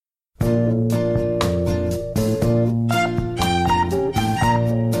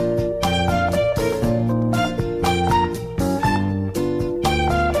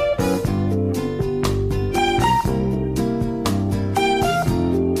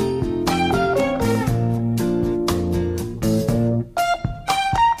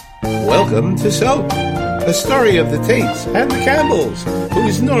Welcome to Soap, a story of the Tates and the Campbells,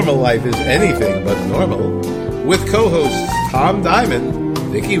 whose normal life is anything but normal, with co-hosts Tom Diamond,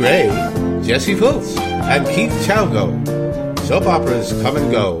 Vicky Ray, Jesse Fultz, and Keith Chalgo. Soap operas come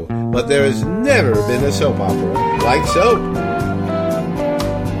and go, but there has never been a soap opera like Soap.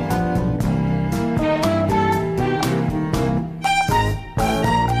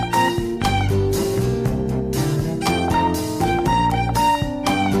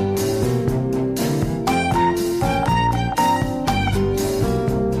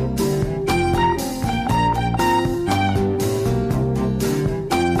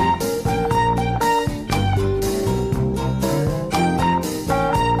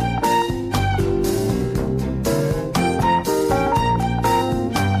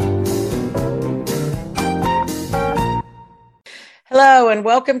 Hello, and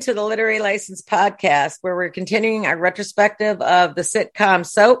welcome to the Literary License Podcast, where we're continuing our retrospective of the sitcom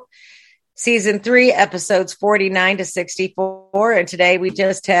Soap, Season 3, Episodes 49 to 64. And today we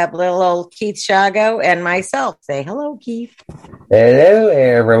just have little old Keith Shago and myself. Say hello, Keith. Hello,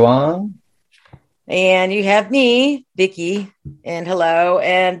 everyone. And you have me, Vicky, and hello.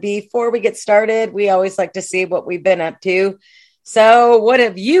 And before we get started, we always like to see what we've been up to. So what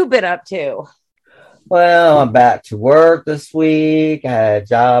have you been up to? Well, I'm back to work this week. I had a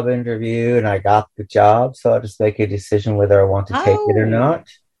job interview and I got the job. So I'll just make a decision whether I want to take it or not.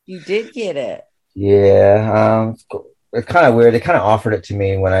 You did get it. Yeah. It's kind of weird. They kind of offered it to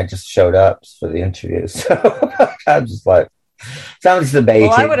me when I just showed up for the interview. So I'm just like, sounds debating.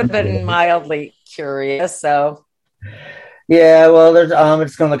 Well, I would have been mildly curious. So yeah, well, there's I'm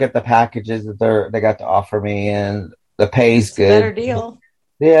just gonna look at the packages that they got to offer me, and the pay's good. Better deal.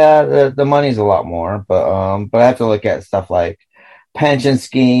 Yeah, the money's a lot more, but I have to look at stuff like pension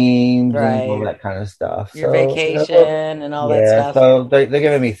schemes and all that kind of stuff. Your vacation and all that stuff. So they're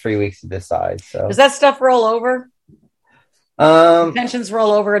giving me 3 weeks to decide. So does that stuff roll over? Pensions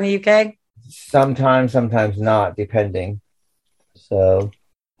roll over in the UK? Sometimes not, depending. So,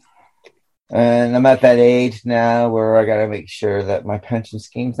 and I'm at that age now where I got to make sure that my pension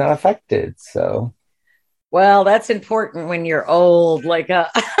scheme's not affected. So. Well, that's important when you're old, like old,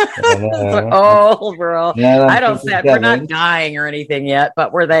 we're all. Yeah, I don't say we're not dying or anything yet,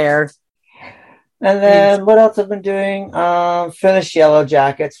 but we're there. And then what else I've been doing? Finished Yellow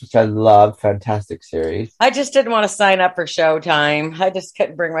Jackets, which I love. Fantastic series. I just didn't want to sign up for Showtime. I just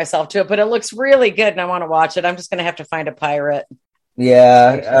couldn't bring myself to it, but it looks really good and I want to watch it. I'm just going to have to find a pirate.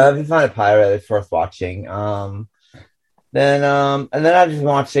 Yeah, if you find a pirate, it's worth watching. Then I've been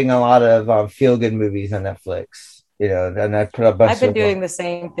watching a lot of feel-good movies on Netflix. You know, and I put a bunch. I've been doing the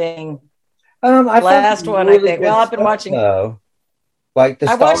same thing. Last one, I think. Well, I've been watching. Like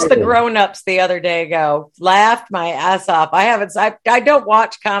I watched The Grown-Ups the other day ago. Laughed my ass off. I don't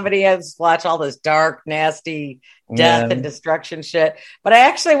watch comedy. I just watch all this dark, nasty death and destruction shit. But I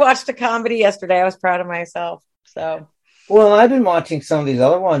actually watched a comedy yesterday. I was proud of myself. So. Well, I've been watching some of these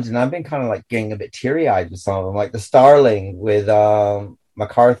other ones, and I've been kind of like getting a bit teary-eyed with some of them, like The Starling with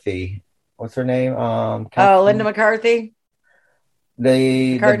McCarthy. What's her name? Linda McCarthy.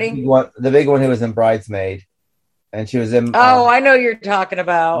 The big one who was in Bridesmaid, and she was in. I know you're talking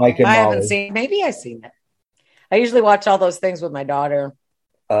about. Mike and I Molly. haven't seen. Maybe I've seen it. I usually watch all those things with my daughter.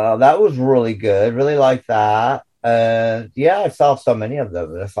 That was really good. Really like that. Yeah, I saw so many of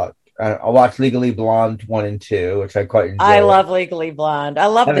them. I thought. I watched Legally Blonde 1 and 2, which I quite enjoyed. I love Legally Blonde. I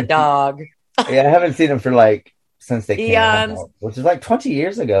love the dog. Yeah, I haven't seen them for since they came out, which is 20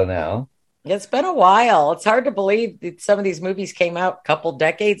 years ago now. It's been a while. It's hard to believe that some of these movies came out a couple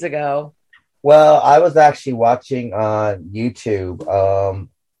decades ago. Well, I was actually watching on YouTube.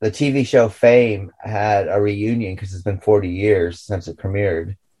 The TV show Fame had a reunion because it's been 40 years since it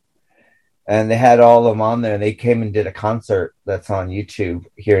premiered. And they had all of them on there, and they came and did a concert that's on YouTube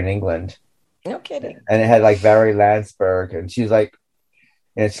here in England. No kidding. And it had Barry Landsberg, and she's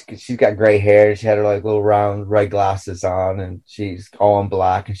she's got gray hair, and she had her little round red glasses on, and she's all in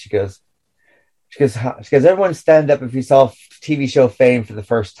black, and she goes, everyone stand up if you saw TV show Fame for the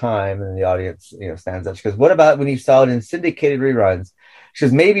first time, and the audience, stands up. She goes, what about when you saw it in syndicated reruns? She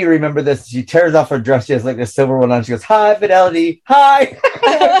goes, maybe you remember this. She tears off her dress. She has a silver one on. She goes, hi, Fidelity. Hi.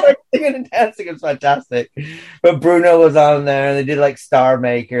 Singing and dancing. It's fantastic. But Bruno was on there, and they did Star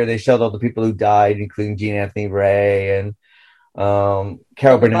Maker. They showed all the people who died, including Gene Anthony Ray and Carol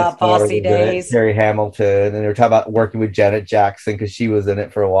Burnett, Terry Hamilton. And they were talking about working with Janet Jackson because she was in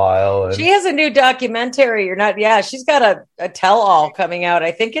it for a while. And she has a new documentary. She's got a tell-all coming out.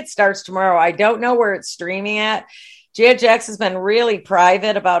 I think it starts tomorrow. I don't know where it's streaming at. Janet Jackson's been really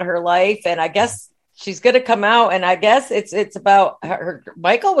private about her life, and I guess she's going to come out, and I guess it's about her.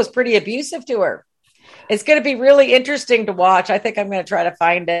 Michael was pretty abusive to her. It's going to be really interesting to watch. I think I'm going to try to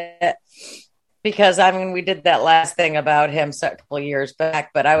find it because we did that last thing about him a couple of years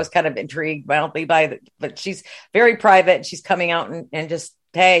back, but I was kind of intrigued mildly but she's very private and she's coming out and just,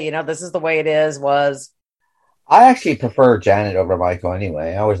 hey, this is the way it was. I actually prefer Janet over Michael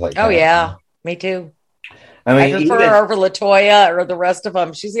anyway. I always like Janet. Oh yeah, me too. I prefer her over LaToya or the rest of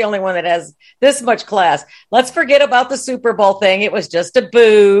them. She's the only one that has this much class. Let's forget about the Super Bowl thing. It was just a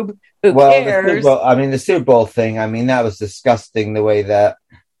boob. Who cares? The Super Bowl thing, that was disgusting the way that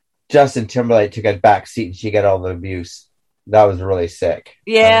Justin Timberlake took a back seat and she got all the abuse. That was really sick.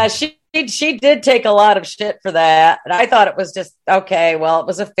 Yeah, she did take a lot of shit for that. And I thought it was just, okay, well, it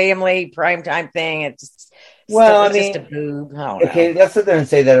was a family primetime thing. Just a boob. Okay, let's sit there and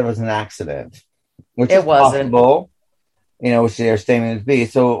say that it was an accident. Which it wasn't possible, which they're stating it to be.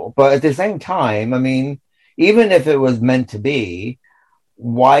 So, but at the same time, even if it was meant to be,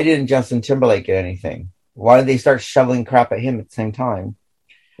 why didn't Justin Timberlake get anything? Why did they start shoveling crap at him at the same time?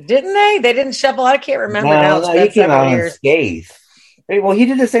 Didn't they? They didn't shovel. I can't remember now. No, he came out unscathed. Well, he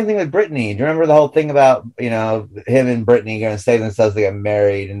did the same thing with Britney. Do you remember the whole thing about, him and Britney going to save themselves to get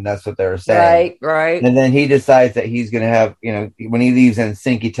married, and that's what they were saying. Right. And then he decides that he's going to have, when he leaves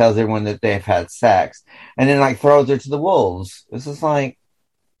NSYNC, he tells everyone that they've had sex, and then throws her to the wolves. It's just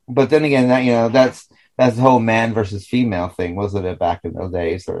but then again, that that's the whole man versus female thing, wasn't it, back in those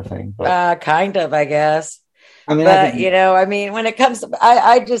days, sort of thing? But, kind of, I guess. When it comes to,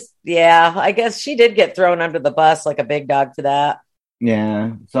 I guess she did get thrown under the bus like a big dog for that.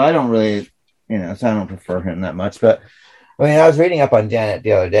 Yeah, so I don't really, so I don't prefer him that much. But I was reading up on Janet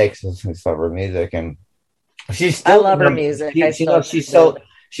the other day because I was her music, and she's still. I love her music. She's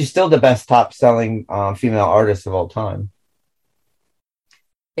still the best top selling female artist of all time.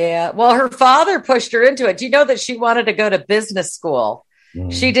 Yeah, well, her father pushed her into it. Do you know that she wanted to go to business school?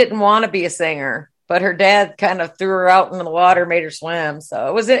 She didn't want to be a singer. But her dad kind of threw her out into the water, made her swim.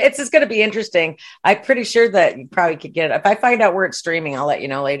 So it's just going to be interesting. I'm pretty sure that you probably could get it. If I find out where it's streaming, I'll let you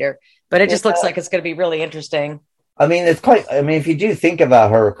know later. But it just looks like it's going to be really interesting. It's quite, if you do think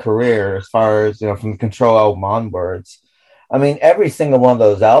about her career, as far as, from the Control album onwards, every single one of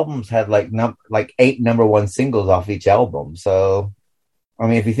those albums had like 8 number one singles off each album. So,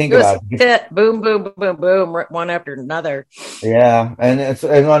 if you think about it, boom, boom, boom, boom, one after another. Yeah, and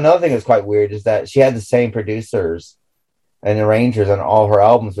another thing that's quite weird is that she had the same producers and arrangers on all her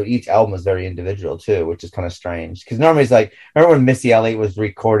albums, but each album is very individual too, which is kind of strange. Because normally it's remember when Missy Elliott was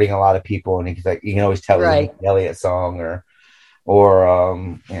recording a lot of people, and he's you can always tell it was a Missy Elliott song or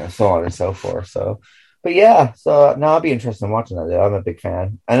so on and so forth. So, but yeah, so now I'll be interested in watching that. Though. I'm a big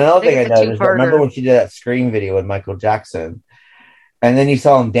fan. And another thing I noticed, remember when she did that Scream video with Michael Jackson? And then you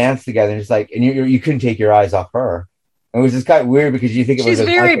saw them dance together, and it's and you couldn't take your eyes off her. It was just kind of weird because you think it was. She's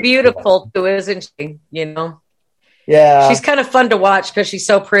very beautiful too, isn't she? Yeah, she's kind of fun to watch because she's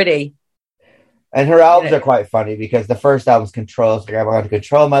so pretty. And her albums are quite funny because the first album's Control. It's I'm going to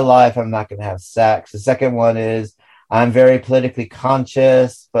control my life. I'm not going to have sex. The second one is I'm very politically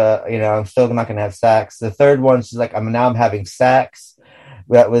conscious, but I'm still not going to have sex. The third one, she's like, I'm having sex.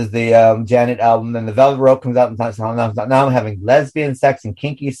 That was the Janet album. Then the Velvet Rope comes out and now I'm having lesbian sex and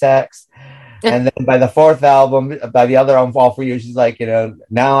kinky sex. And then by the fourth album, by the other album, All For You, she's like,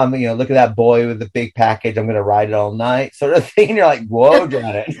 now I'm, look at that boy with the big package. I'm going to ride it all night, sort of thing. And you're like, whoa,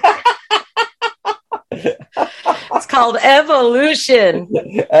 Janet. It's called evolution.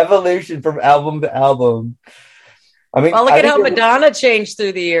 Evolution from album to album. Well, look at how Madonna changed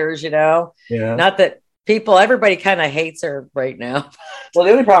through the years, Yeah. Not that everybody kind of hates her right now. Well,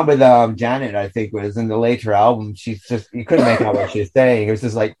 the only problem with Janet, I think, was in the later album, she's just, you couldn't make out what she was saying. It was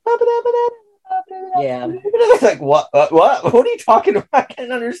just like, yeah. It's like, what are you talking about? I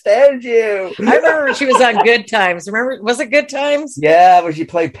can't understand you. I remember when she was on Good Times. Remember, was it Good Times? Yeah, when she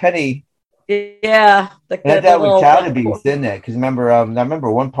played Penny. Yeah. That was child abuse, didn't it? Because I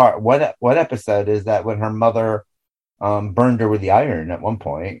remember one episode is that when her mother burned her with the iron at one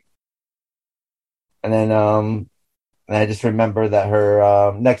point. And then I just remember that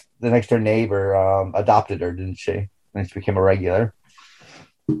her the next door neighbor adopted her, didn't she? And she became a regular.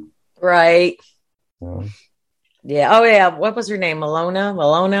 Right. Yeah. Oh yeah. What was her name? Malona,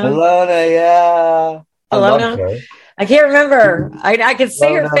 yeah. Malona. I can't remember. I could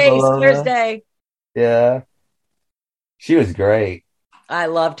see her face clear as day. Yeah. She was great. I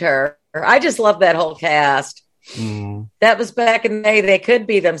loved her. I just loved that whole cast. That was back in the day. They could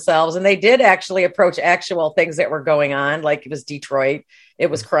be themselves, and they did actually approach actual things that were going on, like it was Detroit. It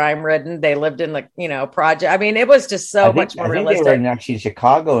was crime ridden. They lived in project. I mean, it was just so much more realistic. They were actually in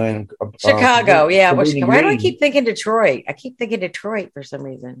Chicago Chicago. Yeah. Why do I Green. keep thinking Detroit? I keep thinking Detroit for some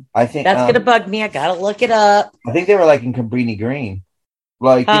reason. I think that's going to bug me. I got to look it up. I think they were like in Cabrini Green.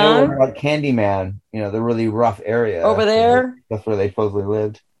 Like, like Candyman, the really rough area. Over there? That's where they supposedly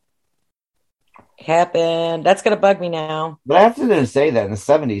lived. Happened. That's going to bug me now. But I have to say that in the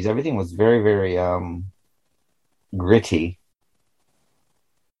 70s, everything was very, very gritty.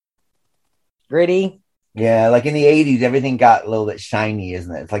 Gritty? Yeah, like in the 80s, everything got a little bit shiny,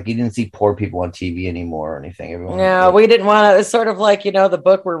 isn't it? It's like you didn't see poor people on TV anymore or anything. We didn't want to. It's sort of like, the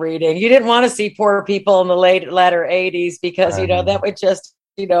book we're reading. You didn't want to see poor people in the latter 80s because, that would just,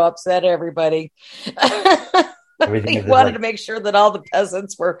 upset everybody. He wanted to make sure that all the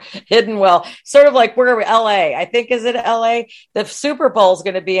peasants were hidden well. Sort of like where LA, I think, is it LA? The Super Bowl is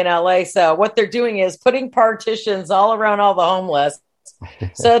going to be in LA. So what they're doing is putting partitions all around all the homeless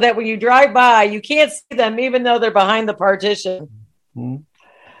so that when you drive by, you can't see them, even though they're behind the partition. Mm-hmm.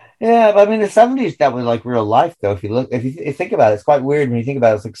 Yeah, but I mean, the 70s, that was like real life, though. If you think about it, it's quite weird when you think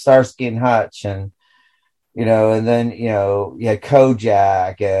about it. It's like Starsky and Hutch and, and then, you had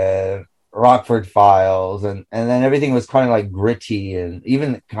Kojak and Rockford Files, and then everything was kind of like gritty, and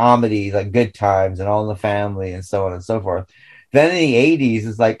even comedy like Good Times and All in the Family and so on and so forth. Then in the 80s,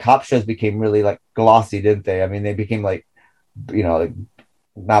 it's like cop shows became really like glossy, didn't they? I mean, they became like, like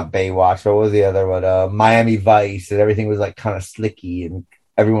not Baywatch, but what was the other one? Miami Vice, and everything was like kind of slicky and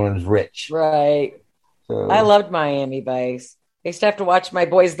everyone was rich. Right. So, I loved Miami Vice. I used to have to watch my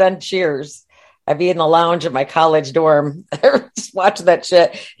boys then Cheers. I'd be in the lounge of my college dorm just watching that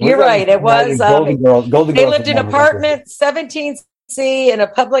shit. You're right. It was Golden Girls. They lived in apartment 17C in a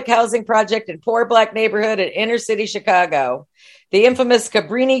public housing project in poor black neighborhood in inner city Chicago. The infamous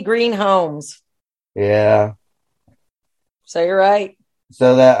Cabrini Green homes. Yeah. So you're right.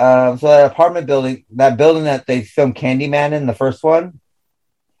 So that apartment building, that building that they filmed Candyman in, the first one,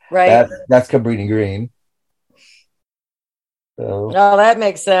 right? That's Cabrini Green. So. Oh, that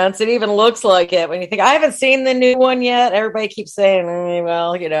makes sense. It even looks like it when you think. I haven't seen the new one yet. Everybody keeps saying,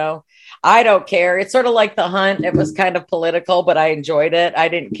 well, I don't care. It's sort of like The Hunt. It was kind of political, but I enjoyed it. I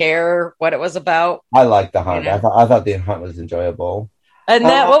didn't care what it was about. I liked The Hunt. I thought The Hunt was enjoyable. And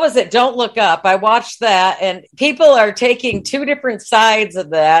what was it? Don't Look Up. I watched that, and people are taking two different sides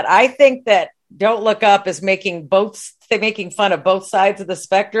of that. I think that Don't Look Up is making fun of both sides of the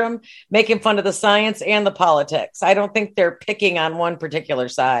spectrum, making fun of the science and the politics. I don't think they're picking on one particular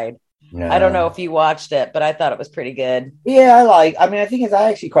side. No. I don't know if you watched it, but I thought it was pretty good. Yeah, I think I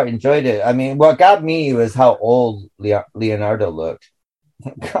actually quite enjoyed it. I mean, what got me was how old Leonardo looked.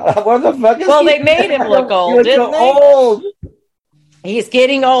 God, what the fuck is they made him look old, didn't they? Old. He's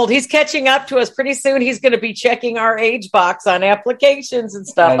getting old. He's catching up to us. Pretty soon he's going to be checking our age box on applications and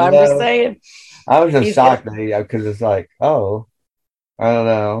stuff. I'm just saying. I was just shocked because it's like, I don't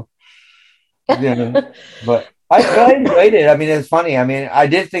know. But I enjoyed it. I mean, it's funny. I mean, I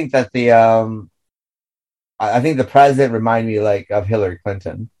did think that I think the president reminded me like of Hillary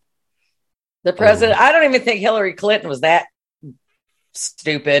Clinton. The president, I don't even think Hillary Clinton was that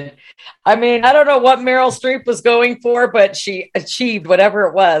stupid. I mean, I don't know what Meryl Streep was going for, but she achieved whatever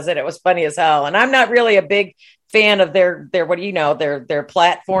it was, and it was funny as hell. And I'm not really a big fan of their their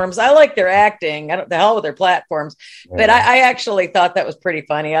platforms. I like their acting. I don't the hell with their platforms, but I actually thought that was pretty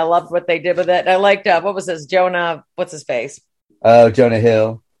funny. I loved what they did with it. And I liked what was his Jonah? What's his face? Oh, Jonah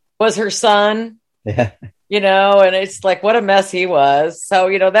Hill was her son. Yeah, and it's like what a mess he was. So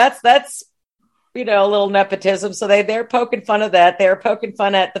that's a little nepotism. So they're poking fun of that. They're poking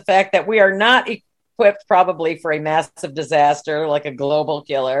fun at the fact that we are not equipped probably for a massive disaster like a global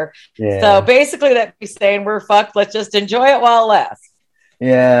killer. Yeah. So basically that be saying we're fucked. Let's just enjoy it while it lasts.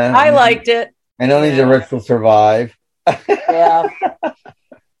 Yeah. I liked it. And only the rich will survive. Yeah.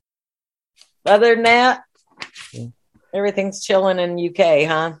 Other than that, everything's chilling in UK,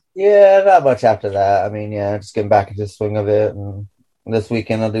 huh? Yeah, not much after that. I mean, just getting back into the swing of it, and this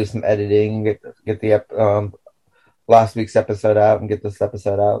weekend I'll do some editing, get the last week's episode out and get this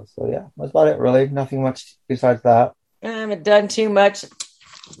episode out. So yeah, that's about it really. Nothing much besides that. I haven't done too much.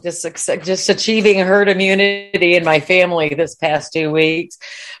 Just achieving herd immunity in my family this past 2 weeks.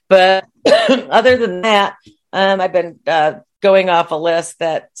 But other than that, I've been going off a list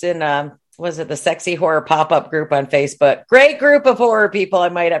that's in the Sexy Horror Pop-Up group on Facebook. Great group of horror people, I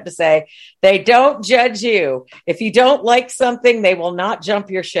might have to say. They don't judge you. If you don't like something, they will not jump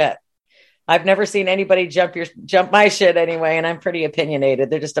your shit. I've never seen anybody jump my shit anyway, and I'm pretty opinionated.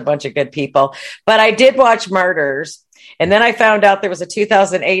 They're just a bunch of good people. But I did watch Martyrs, and then I found out there was a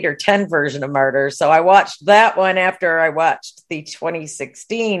 2008 or 10 version of Martyrs. So I watched that one after I watched the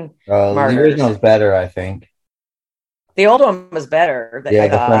 2016 Martyrs. The original is better, I think. The old one was better. The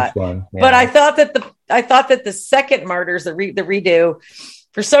French one. Yeah. But I thought that the second Martyrs, the redo,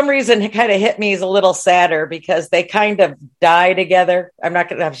 for some reason, it kind of hit me as a little sadder because they kind of die together. I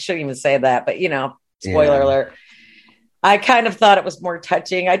shouldn't even say that, but spoiler alert. I kind of thought it was more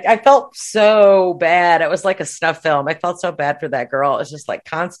touching. I felt so bad. It was like a snuff film. I felt so bad for that girl. It was just like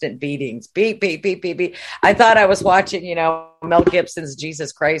constant beatings. Beat, beat, beat, beat, beat. I thought I was watching, Mel Gibson's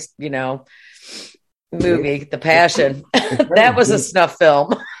Jesus Christ, movie, The Passion. That was a snuff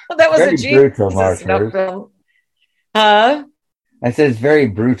film. That was a snuff film. Huh? I said it's very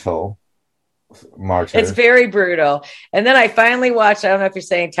brutal. Martyrs. It's very brutal. And then I finally watched, I don't know if you're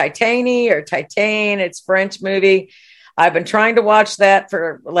saying Titani or Titane. It's a French movie. I've been trying to watch that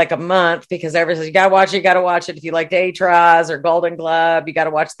for like a month because everyone says, you got to watch it. If you liked Atraz or Golden Globe, you got to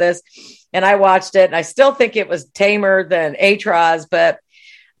watch this. And I watched it. And I still think it was tamer than Atraz, but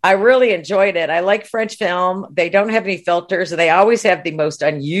I really enjoyed it. I like French film. They don't have any filters. They always have the most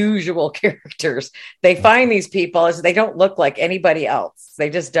unusual characters. They find these people as they don't look like anybody else. They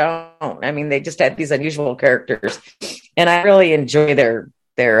just don't. I mean, they just had these unusual characters, and I really enjoy their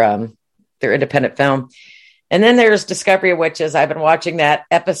independent film. And then there's Discovery of Witches. I've been watching that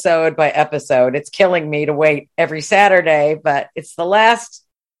episode by episode. It's killing me to wait every Saturday, but it's the last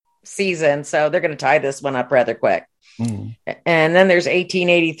season, so they're going to tie this one up rather quick. And then there's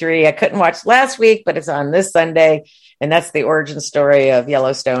 1883. I couldn't watch last week, but it's on this Sunday. And that's the origin story of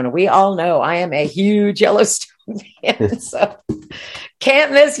Yellowstone. And we all know I am a huge Yellowstone fan. So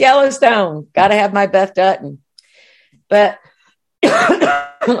can't miss Yellowstone. Got to have my Beth Dutton. But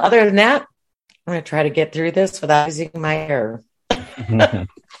other than that, I'm going to try to get through this without losing my hair.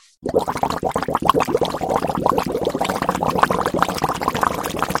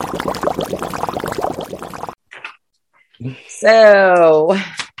 So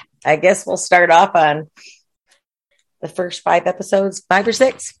I guess we'll start off on the first 5 episodes, 5 or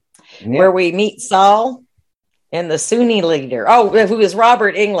 6, where we meet Saul and the Sunni leader. Oh, who is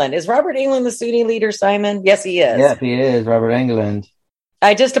Robert Englund? Is Robert Englund the Sunni leader, Simon? Yes, he is. Yep, he is, Robert Englund.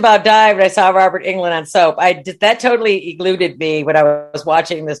 I just about died when I saw Robert Englund on soap. That totally eluded me when I was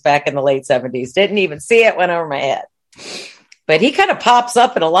watching this back in the late 70s. Didn't even see it, went over my head. But he kind of pops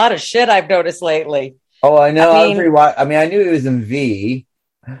up in a lot of shit I've noticed lately. Oh, I know. I knew he was in V,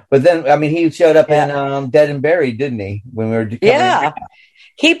 but then, he showed up in Dead and Buried, didn't he? When we were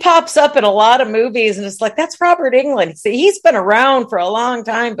he pops up in a lot of movies, and it's like, that's Robert Englund. See, he's been around for a long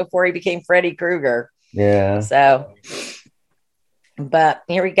time before he became Freddy Krueger. Yeah. So, but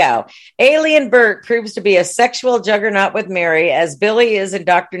here we go. Alien Bert proves to be a sexual juggernaut with Mary as Billy is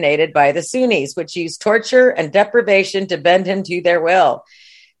indoctrinated by the Sunnis, which use torture and deprivation to bend him to their will.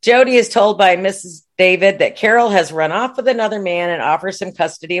 Jody is told by Mrs. David that Carol has run off with another man and offers him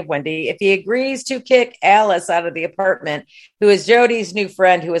custody of Wendy if he agrees to kick Alice out of the apartment, who is Jody's new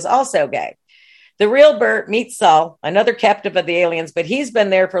friend, who is also gay. The real Bert meets Saul, another captive of the aliens, but he's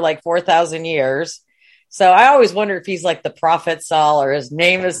been there for like 4,000 years. So I always wonder if he's like the prophet Saul or his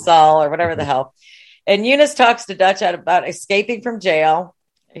name is Saul or whatever the hell. And Eunice talks to Dutch about escaping from jail.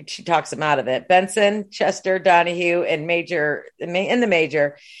 She talks him out of it. Benson, Chester, Donahue, and the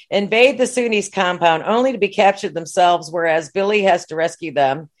Major invade the Sunnis' compound only to be captured themselves, whereas Billy has to rescue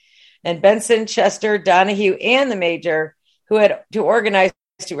them. And Benson, Chester, Donahue, and the Major, who had to organize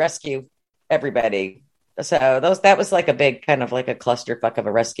to rescue everybody. So that was like a big kind of like a clusterfuck of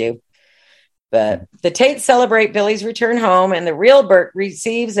a rescue. But the Tates celebrate Billy's return home, and the real Bert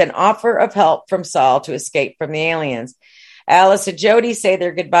receives an offer of help from Saul to escape from the aliens. Alice and Jody say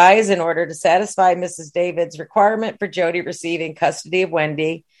their goodbyes in order to satisfy Mrs. David's requirement for Jody receiving custody of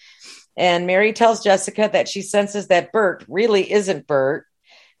Wendy. And Mary tells Jessica that she senses that Bert really isn't Bert.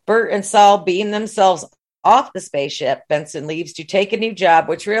 Bert and Saul beam themselves off the spaceship. Benson leaves to take a new job,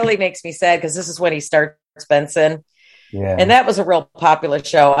 which really makes me sad because this is when he starts Benson. Yeah. And that was a real popular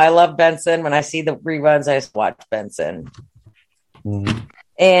show. I love Benson. When I see the reruns, I just watch Benson. Mm-hmm.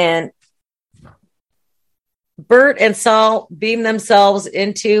 And Bert and Saul beam themselves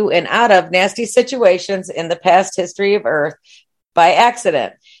into and out of nasty situations in the past history of Earth by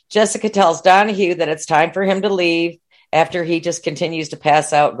accident. Jessica tells Donahue that it's time for him to leave after he just continues to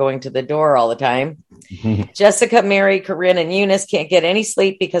pass out going to the door all the time. Jessica, Mary, Corinne, and Eunice can't get any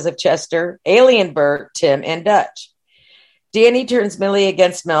sleep because of Chester, Alien Bert, Tim, and Dutch. Danny turns Millie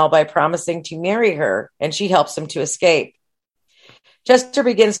against Mel by promising to marry her, and she helps him to escape. Chester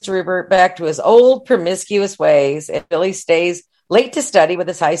begins to revert back to his old promiscuous ways, and Billy stays late to study with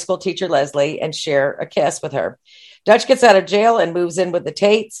his high school teacher, Leslie, and share a kiss with her. Dutch gets out of jail and moves in with the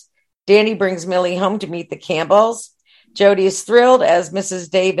Tates. Danny brings Millie home to meet the Campbells. Jody is thrilled as Mrs.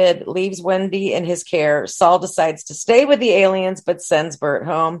 David leaves Wendy in his care. Saul decides to stay with the aliens, but sends Bert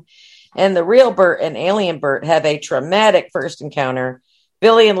home. And the real Bert and alien Bert have a traumatic first encounter.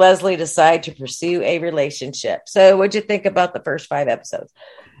 Billy and Leslie decide to pursue a relationship. So what'd you think about the first 5 episodes?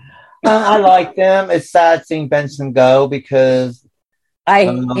 I like them. It's sad seeing Benson go because I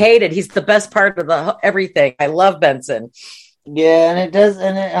hate it. He's the best part of the everything. I love Benson. Yeah, and it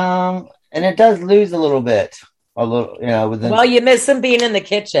does lose a little bit. Well, you miss him being in the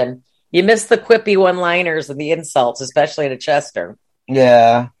kitchen. You miss the quippy one-liners and the insults, especially to Chester.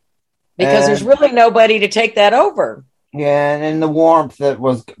 Yeah. Because there's really nobody to take that over. Yeah, and the warmth that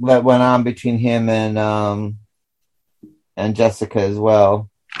went on between him and Jessica as well.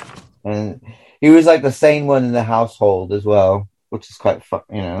 And he was like the sane one in the household as well, which is quite fun,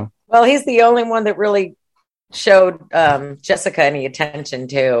 Well, he's the only one that really showed Jessica any attention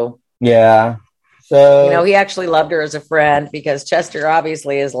to. Yeah. So he actually loved her as a friend because Chester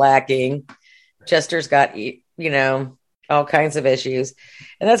obviously is lacking. Chester's got all kinds of issues,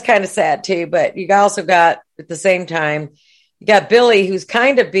 and that's kind of sad too. But you also got at the same time, you got Billy, who's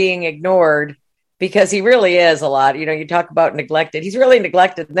kind of being ignored because he really is a lot. You talk about neglected. He's really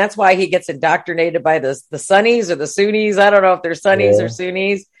neglected, and that's why he gets indoctrinated by the Sunnis or the Sunnis. I don't know if they're Sunnis or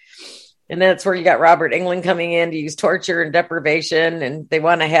Sunnis. And that's where you got Robert Englund coming in to use torture and deprivation. And they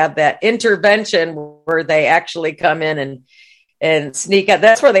want to have that intervention where they actually come in and sneak out.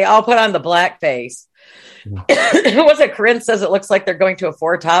 That's where they all put on the blackface. Was it Corinne says it looks like they're going to a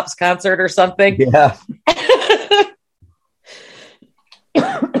Four Tops concert or something? Yeah.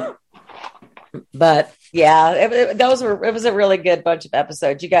 But yeah, it was a really good bunch of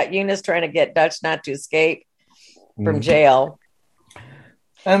episodes. You got Eunice trying to get Dutch not to escape from jail.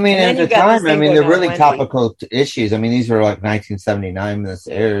 I mean, at the time, they're really topical issues. These were like 1979 when this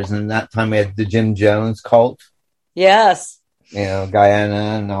airs, and that time we had the Jim Jones cult. Yes.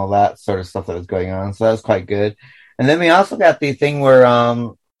 Guyana and all that sort of stuff that was going on. So that was quite good. And then we also got the thing where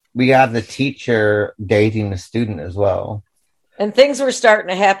we have the teacher dating the student as well. And things were starting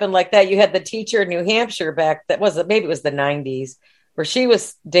to happen like that. You had the teacher in New Hampshire maybe it was the 90s, where she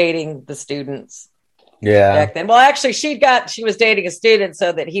was dating the students. Yeah. Back then. Well, actually, she was dating a student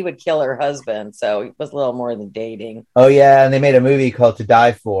so that he would kill her husband. So it was a little more than dating. Oh yeah, and they made a movie called To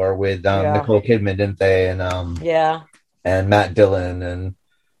Die For with Nicole Kidman, didn't they? And and Matt Dillon and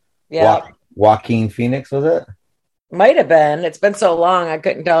Joaquin Phoenix, was it? Might have been. It's been so long, I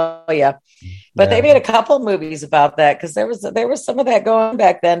couldn't tell you. But they made a couple movies about that because there was some of that going on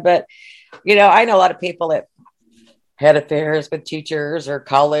back then. But I know a lot of people that had affairs with teachers or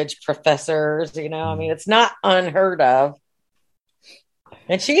college professors, it's not unheard of.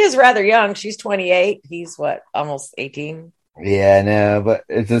 And she is rather young. She's 28. He's almost 18. Yeah, no, but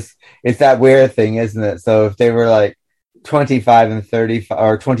it's that weird thing, isn't it? So if they were like 25 and 35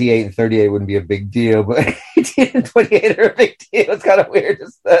 or 28 and 38 wouldn't be a big deal, but 18 and 28 are a big deal. It's kind of weird,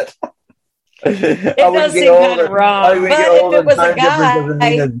 isn't it? It does seem kind of wrong. But if it was a guy, doesn't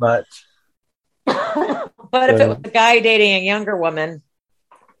mean as much. But if it was a guy dating a younger woman,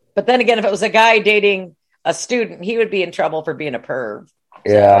 but then again, if it was a guy dating a student, he would be in trouble for being a perv.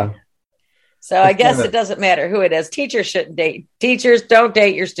 Yeah. So I guess it doesn't matter who it is. Teachers shouldn't date. Teachers don't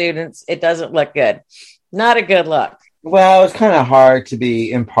date your students. It doesn't look good. Not a good look. Well, it's kind of hard to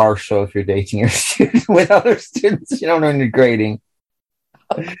be impartial if you're dating your student with other students. You don't know any grading.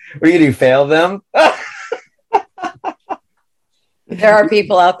 Or you do fail them. There are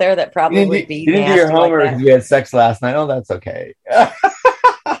people out there that probably would be. You didn't do your homework because you had sex last night. Oh, that's okay. I'll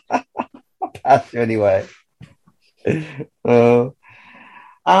pass you anyway.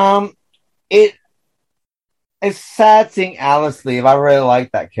 It's sad seeing Alice leave. I really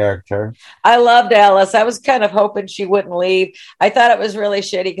like that character. I loved Alice. I was kind of hoping she wouldn't leave. I thought it was really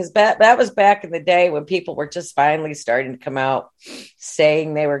shitty because that was back in the day when people were just finally starting to come out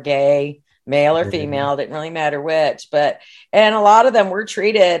saying they were gay. Male or female, didn't really matter which, and a lot of them were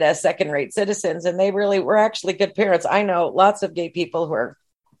treated as second-rate citizens, and they really were actually good parents. I know lots of gay people who are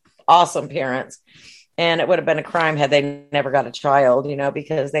awesome parents, and it would have been a crime had they never got a child,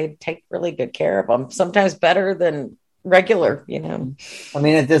 because they take really good care of them, sometimes better than regular, you know. I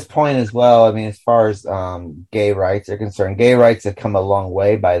mean, at this point as well, I mean, as far as gay rights are concerned, gay rights have come a long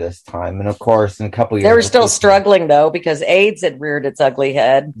way by this time. And of course, in a couple years, They were still struggling though, because AIDS had reared its ugly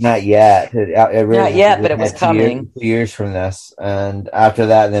head. not yet. It really, Not yet, but it was coming. 2 years from this. And after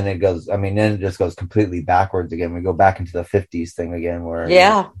that, then it goes, I mean, then it just goes completely backwards again. We go back into the 50s thing again, where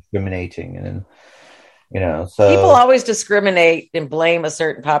discriminating and, you know, so people always discriminate and blame a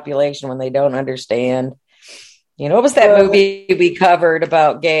certain population when they don't understand. You know, what was that movie we covered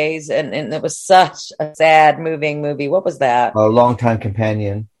about gays? And it was such a sad, moving movie. What was that? A Longtime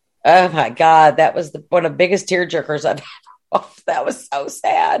Companion. Oh my God. That was one of the biggest tearjerkers I've ever watched. That was so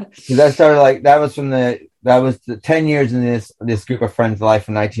sad. That started that was the 10 years in this group of friends' life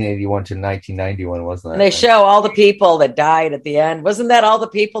from 1981 to 1991, wasn't it? And they show all the people that died at the end. Wasn't that all the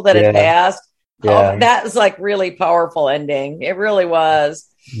people that had passed? Yeah. Oh, that was like really powerful ending. It really was.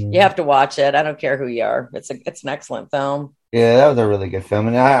 You have to watch it. I don't care who you are. It's an excellent film. Yeah, that was a really good film.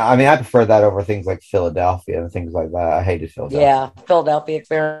 And I mean, I prefer that over things like Philadelphia and things like that. I hated Philadelphia. Yeah, Philadelphia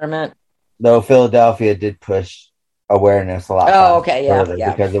Experiment. Though Philadelphia did push awareness a lot. Oh, okay, yeah.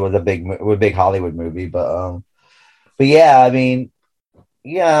 Because it was a big Hollywood movie. But yeah, I mean,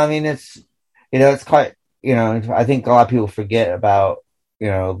 it's, you know, it's quite, you know, I think a lot of people forget about, you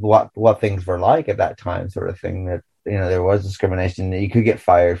know, what things were like at that time, sort of thing, that, you know, there was discrimination, that you could get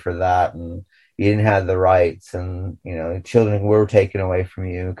fired for that, and you didn't have the rights, and, you know, children were taken away from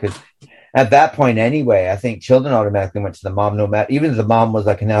you, because at that point anyway, I think children automatically went to the mom, no matter, even if the mom was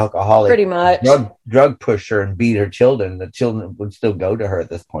like an alcoholic, pretty much drug pusher and beat her children, the children would still go to her at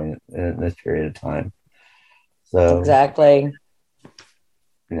this point in this period of time. So exactly,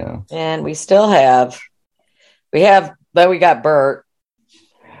 you know, and we got Bert.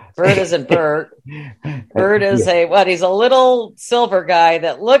 Bert isn't Bert. Bert is he's a little silver guy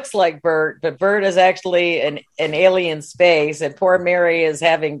that looks like Bert, but Bert is actually an alien space, and poor Mary is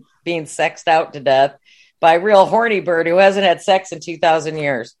being sexed out to death by real horny Bert who hasn't had sex in 2,000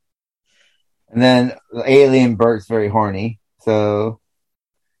 years. And then alien Bert's very horny, so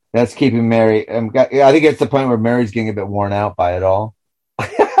that's keeping Mary. I think it's the point where Mary's getting a bit worn out by it all.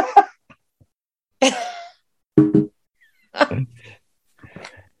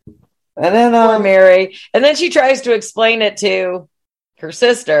 And then poor Mary. And then she tries to explain it to her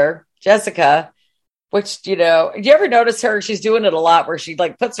sister, Jessica, which, you know, do you ever notice her? She's doing it a lot where she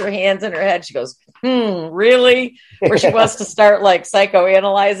like puts her hands in her head. She goes, really? Where she wants to start like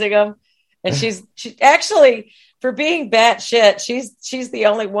psychoanalyzing them. And she actually, for being batshit, she's the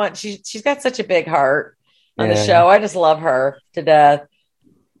only one. She's got such a big heart on the show. I just love her to death.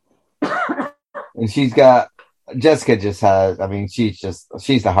 And Jessica just has, I mean, she's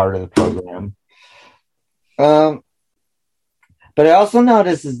the heart of the program. But I also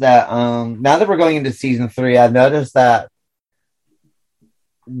noticed is that now that we're going into season 3, I've noticed that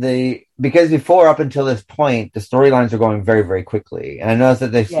because before, up until this point, the storylines are going very, very quickly. And I noticed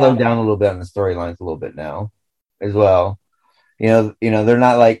that they've slowed down a little bit on the storylines a little bit now as well. You know, they're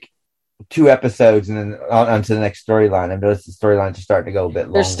not like 2 episodes and then on to the next storyline. I've noticed the storylines are starting to go a bit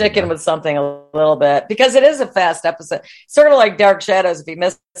longer. They're sticking with something a little bit because it is a fast episode. Sort of like Dark Shadows. If you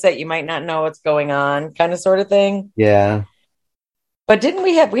miss it, you might not know what's going on, kind of sort of thing. Yeah. But we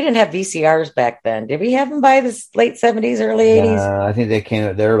didn't have VCRs back then. Did we have them by the late 70s, early 80s? I think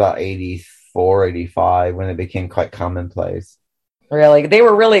they were about 84, 85 when they became quite commonplace. Really? They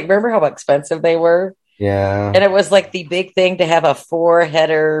were really, remember how expensive they were? Yeah. And it was like the big thing to have a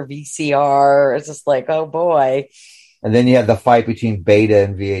 4-header VCR. It's just like, oh boy. And then you had the fight between Beta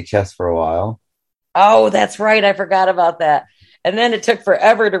and VHS for a while. Oh, that's right. I forgot about that. And then it took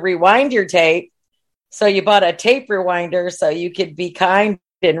forever to rewind your tape. So you bought a tape rewinder so you could be kind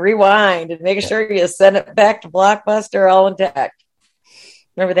and rewind and make sure you send it back to Blockbuster all intact.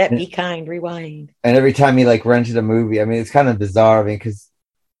 Remember that? Be kind, rewind. And every time you like rented a movie, I mean, it's kind of bizarre. I mean, because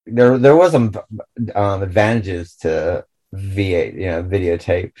there was some advantages to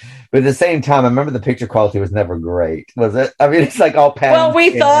videotape, but at the same time, I remember the picture quality was never great, was it? I mean, it's like all pan. Well,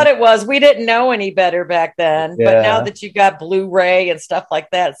 we thought it was. We didn't know any better back then, but now that you got Blu-ray and stuff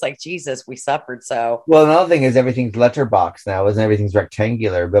like that, it's like, Jesus, we suffered so. Well, another thing is everything's letterbox now, isn't everything's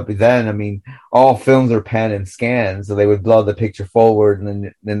rectangular? But then, I mean, all films are pan and scan, so they would blow the picture forward,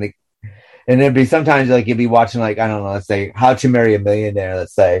 and then and it'd be sometimes like you'd be watching, like, I don't know, let's say How to Marry a Millionaire,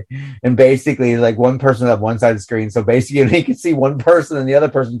 let's say, and basically like one person on one side of the screen. So basically you could see one person and the other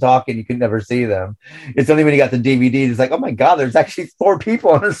person talking, you could never see them. It's only when you got the DVD, it's like, oh my God, there's actually 4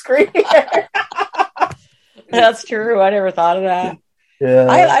 people on the screen. That's true. I never thought of that. Yeah.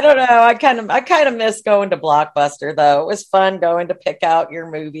 I don't know. I kind of miss going to Blockbuster though. It was fun going to pick out your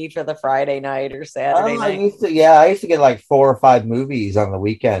movie for the Friday night or Saturday I night. used to get like 4 or 5 movies on the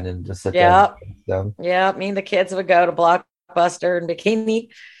weekend and just sit there and watch them. Yeah. Me and the kids would go to Blockbuster in Bikini,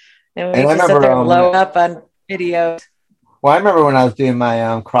 and And we I just sit there remember, and load up on videos. well, I remember when I was doing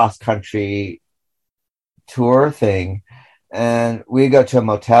my cross country tour thing, and we go to a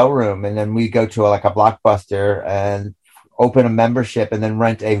motel room, and then we go to like a Blockbuster and open a membership, and then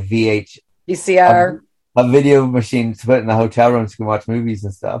rent a VCR. a video machine to put in the hotel room so you can watch movies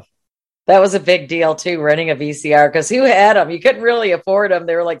and stuff. That was a big deal too, renting a VCR, because who had them? You couldn't really afford them.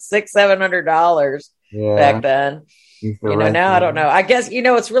 They were like $600-700 back then. Now I don't know. I guess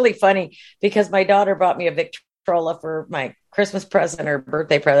it's really funny because my daughter bought me a Victrola for my Christmas present or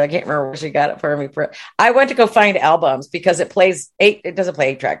birthday present. I can't remember where she got it for me. I went to go find albums because it doesn't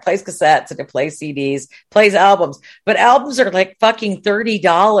play 8-track, plays cassettes, and it plays CDs, plays albums. But albums are like fucking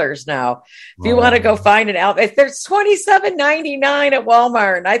 $30 now. If you want to go find an album, there's $27.99 at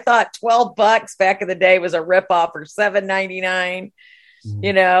Walmart. And I thought $12 back in the day was a ripoff for $7.99.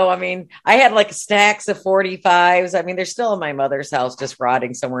 I had like stacks of 45s. I mean, they're still in my mother's house, just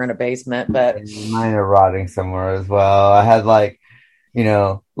rotting somewhere in a basement, but mine are rotting somewhere as well. I had Loggins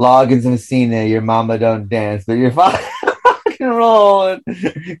and Messina, Your Mama Don't Dance, but Your Father Rock and Roll, and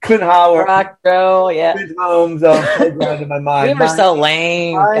Clint Howard, rock roll, yeah. Clint Holmes on Playground in my mind. We were so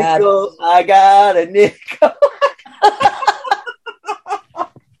lame. Michael, I got a nickel.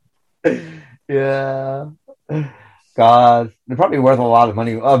 Yeah. God, they're probably worth a lot of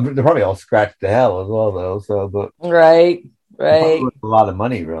money. They're probably all scratched to hell as well, though. So, but right, a lot of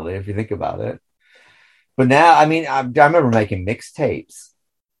money, really, if you think about it. But now, I mean, I remember making mixtapes.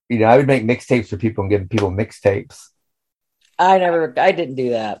 I would make mixtapes for people and give people mixtapes. I didn't do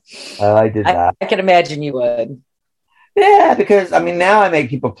that. I did that. I can imagine you would. Yeah, because now I make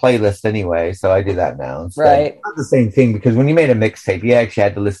people playlists anyway, so I do that now. Instead. Right. It's not the same thing because when you made a mixtape, you actually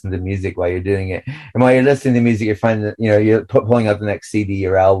had to listen to music while you're doing it, and while you're listening to music, you're finding you're pulling out the next CD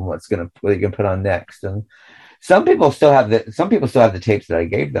or album, what you can put on next. And some people still have the tapes that I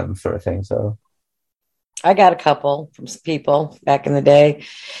gave them, sort of thing. So I got a couple from some people back in the day.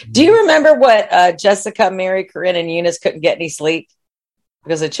 Do you remember what Jessica, Mary, Corinne, and Eunice couldn't get any sleep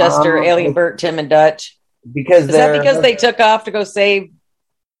because of Chester, Alien, Bert, Tim, and Dutch? Because they took off to go save?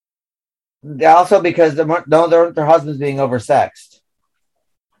 Also because their husbands being oversexed.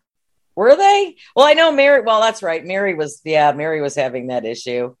 Were they? Well, I know Mary. Well, that's right. Mary was having that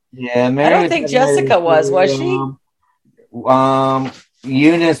issue. Yeah, Mary. I don't think Jessica was she?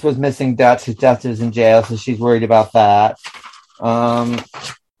 Eunice was missing Dutch. Dutch is in jail, so she's worried about that.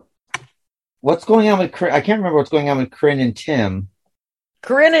 What's going on with I can't remember what's going on with Corinne and Tim.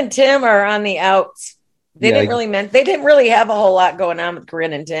 Corinne and Tim are on the outs. They didn't really have a whole lot going on with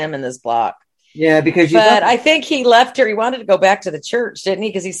Corinne and Tim in this block. Yeah, I think he left her. He wanted to go back to the church, didn't he?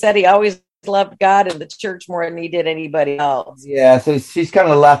 Because he said he always loved God and the church more than he did anybody else. Yeah, so she's kind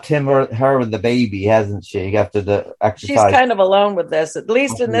of left her with the baby, hasn't she? After the exercise, she's kind of alone with this. At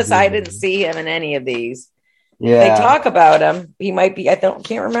least in this, I didn't see him in any of these. Yeah, they talk about him. He might be. Can't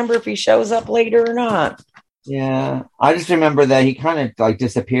remember if he shows up later or not. Yeah, I just remember that he kind of like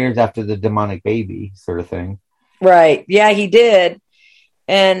disappears after the demonic baby sort of thing. Right. Yeah, he did.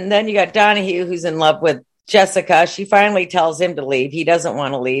 And then you got Donahue, who's in love with Jessica. She finally tells him to leave. He doesn't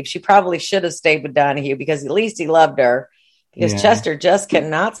want to leave. She probably should have stayed with Donahue because at least he loved her. Because Chester just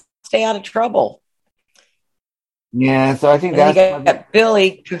cannot stay out of trouble. Yeah, so I think that's... You got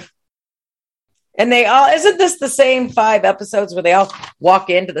Billy. And they all... Isn't this the same 5 episodes where they all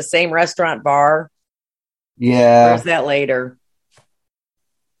walk into the same restaurant bar? Yeah. Or is that later?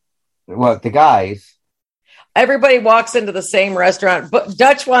 What, the guys? Everybody walks into the same restaurant, but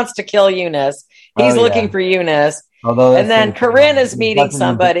Dutch wants to kill Eunice. He's looking for Eunice. And then Corinne is meeting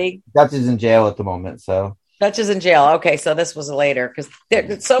somebody. Dutch is in jail at the moment, so. Dutch is in jail. Okay, so this was later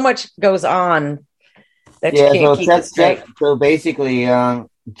because so much goes on that you can't keep it straight. So basically,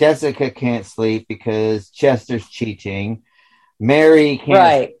 Jessica can't sleep because Chester's cheating. Mary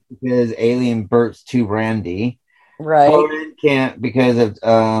can't sleep because Alien Bert's too randy. Right. Corinne can't because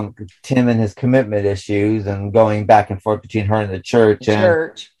of Tim and his commitment issues and going back and forth between her and the church.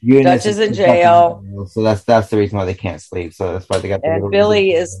 Dutch is in jail. So that's the reason why they can't sleep. So that's why they got. And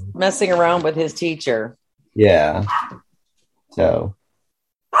Billy is messing around with his teacher. Yeah. So,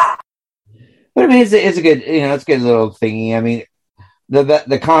 but I mean, it's a good, it's a good little thingy. I mean,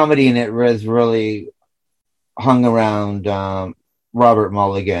 the comedy in it was really hung around Robert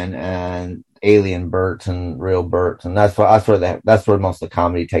Mulligan and Alien Bert and Real Bert, and that's where most of the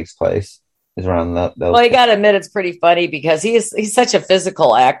comedy takes place. is around that. Well, you got to admit it's pretty funny because he's such a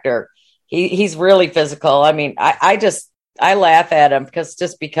physical actor. He's really physical. I mean, I laugh at him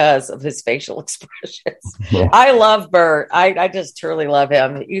because of his facial expressions. Yeah. I love Bert. I just truly love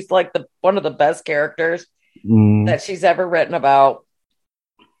him. He's like one of the best characters that she's ever written about.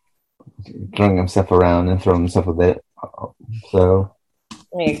 Throwing himself around and throwing himself a bit. So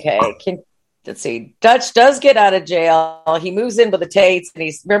okay, let's see. Dutch does get out of jail. He moves in with the Tates, and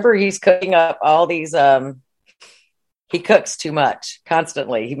he's cooking up all these. He cooks too much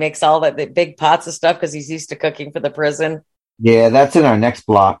constantly. He makes all the big pots of stuff because he's used to cooking for the prison. Yeah, that's in our next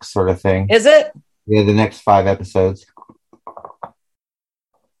block sort of thing. Is it? Yeah, the next 5 episodes.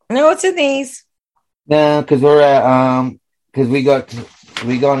 No, it's in these. No, because we're at because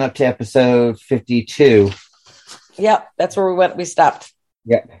we going up to episode 52. Yep, that's where we went. We stopped.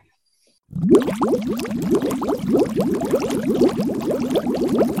 Yep.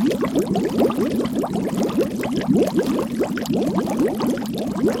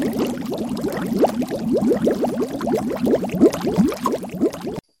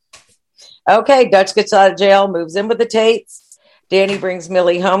 Okay, Dutch gets out of jail, moves in with the Tates. Danny brings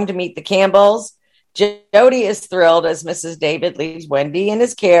Millie home to meet the Campbells. Jody is thrilled as Mrs. David leaves Wendy in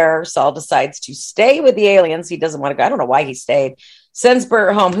his care. Saul decides to stay with the aliens. He doesn't want to go. I don't know why he stayed. Sends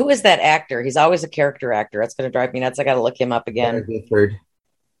Bert home. Who is that actor? He's always a character actor. That's going to drive me nuts. I got to look him up again.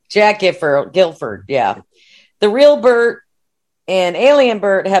 Jack Gilford. Yeah. The real Bert and alien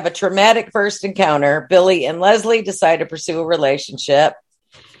Bert have a traumatic first encounter. Billy and Leslie decide to pursue a relationship.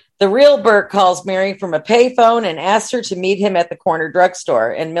 The real Bert calls Mary from a payphone and asks her to meet him at the corner drugstore.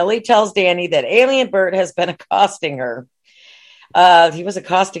 And Millie tells Danny that alien Bert has been accosting her. He was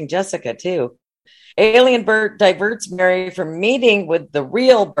accosting Jessica, too. Alien Bert diverts Mary from meeting with the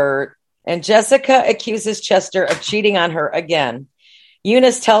real Bert, and Jessica accuses Chester of cheating on her again.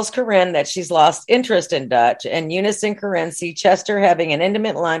 Eunice tells Corinne that she's lost interest in Dutch, and Eunice and Corinne see Chester having an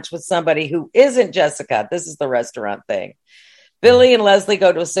intimate lunch with somebody who isn't Jessica. This is the restaurant thing. Billy and Leslie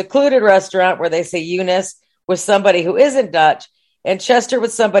go to a secluded restaurant where they see Eunice with somebody who isn't Dutch and Chester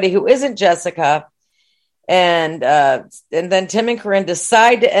with somebody who isn't Jessica. And then Tim and Corinne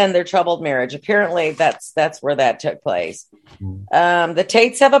decide to end their troubled marriage. Apparently that's where that took place. The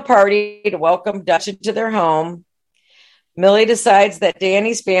Tates have a party to welcome Dutch into their home. Millie decides that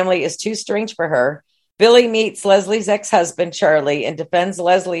Danny's family is too strange for her. Billy meets Leslie's ex-husband, Charlie, and defends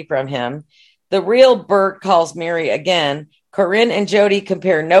Leslie from him. The real Bert calls Mary again. Corinne and Jody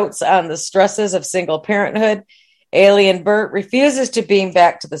compare notes on the stresses of single parenthood. Alien Bert refuses to beam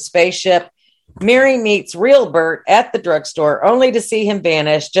back to the spaceship. Mary meets real Bert at the drugstore, only to see him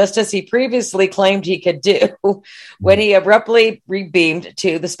vanish, just as he previously claimed he could do when he abruptly rebeamed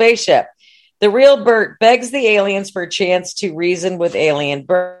to the spaceship. The real Bert begs the aliens for a chance to reason with alien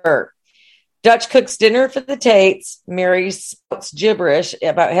Bert. Dutch cooks dinner for the Tates. Mary spouts gibberish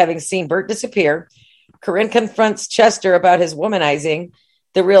about having seen Bert disappear. Corinne confronts Chester about his womanizing.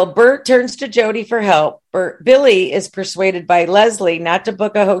 The real Bert turns to Jody for help. Billy is persuaded by Leslie not to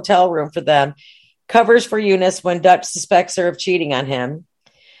book a hotel room for them. Covers for Eunice when Dutch suspects her of cheating on him.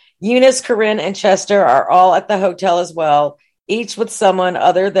 Eunice, Corinne, and Chester are all at the hotel as well, each with someone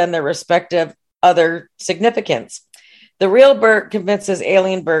other than their respective other significance. The real Bert convinces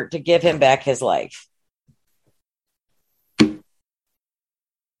alien Bert to give him back his life.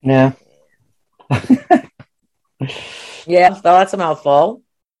 Yeah. Yeah, so that's a mouthful.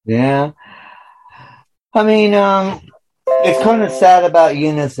 Yeah. I mean, it's kind of sad about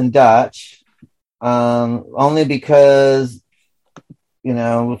Eunice and Dutch, only because,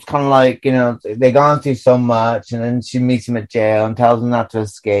 it's kind of like, they've gone through so much, and then she meets him at jail and tells him not to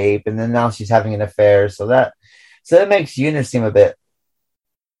escape, and then now she's having an affair, so that makes Eunice seem a bit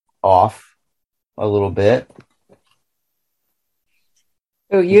off, a little bit.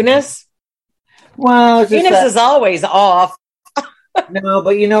 Who, Eunice? Well, Eunice is always off. No,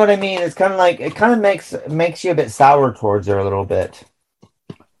 but you know what I mean? It's kind of like, it kind of makes you a bit sour towards her a little bit.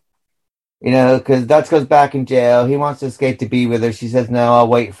 Because Dutch goes back in jail. He wants to escape to be with her. She says, no, I'll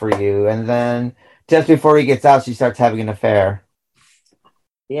wait for you. And then just before he gets out, she starts having an affair.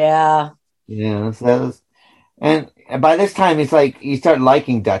 Yeah. And by this time, it's like you start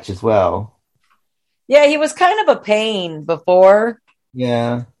liking Dutch as well. Yeah, he was kind of a pain before.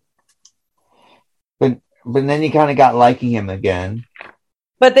 Yeah. But then you kind of got liking him again.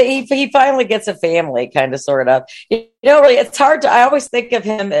 But he finally gets a family, kind of, sort of. Really, it's hard to. I always think of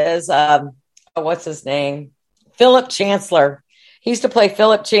him as what's his name, Philip Chancellor. He used to play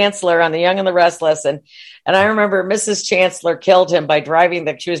Philip Chancellor on The Young and the Restless, and I remember Mrs. Chancellor killed him by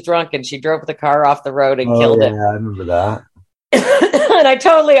driving. She was drunk and she drove the car off the road and killed him. Yeah, I remember that. And I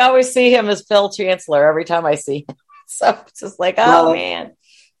totally always see him as Phil Chancellor every time I see him. So it's just like, oh man.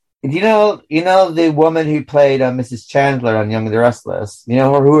 You know the woman who played Mrs. Chandler on Young and the Restless. You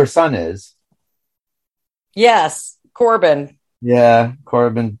know who her son is? Yes, Corbin. Yeah,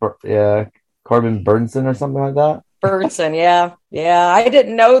 Corbin. Yeah, Corbin Burnson or something like that. Burnson. Yeah. I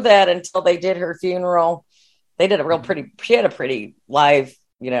didn't know that until they did her funeral. They did she had a pretty live,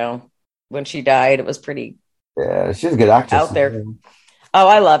 when she died. It was pretty. Yeah, she's a good actress out there. Oh,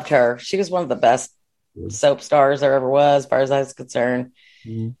 I loved her. She was one of the best soap stars there ever was, as far as I was concerned.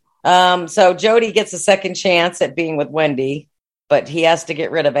 Mm-hmm. So Jody gets a second chance at being with Wendy, but he has to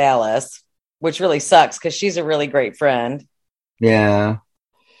get rid of Alice, which really sucks because she's a really great friend. Yeah.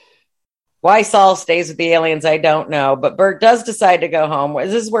 Why Saul stays with the aliens, I don't know. But Bert does decide to go home.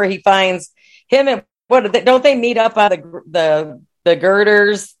 This is where he finds him and don't they meet up on the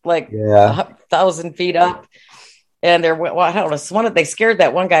girders, like 1,000 feet up? And I don't know, they scared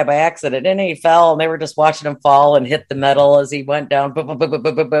that one guy by accident, and he fell, and they were just watching him fall and hit the metal as he went down. Boom, boom, boom, boom,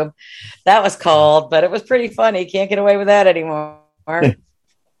 boom, boom, boom. That was cold, but it was pretty funny. Can't get away with that anymore. And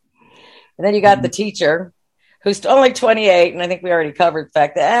then you got the teacher, who's only 28, and I think we already covered the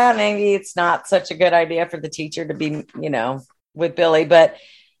fact that maybe it's not such a good idea for the teacher to be, with Billy, but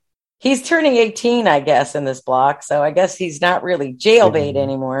he's turning 18, I guess, in this block, so I guess he's not really jailbait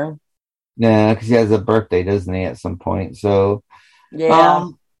anymore. Yeah, because he has a birthday, doesn't he, at some point? So, yeah.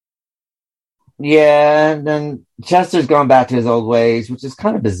 And then Chester's going back to his old ways, which is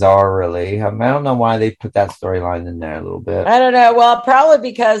kind of bizarre, really. I don't know why they put that storyline in there a little bit. I don't know. Well,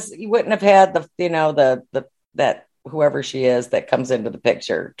 probably because you wouldn't have had that whoever she is that comes into the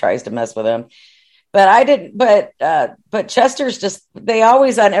picture tries to mess with him. But I didn't. But Chester's just. They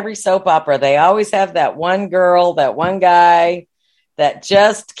always on every soap opera. They always have that one girl, that one guy that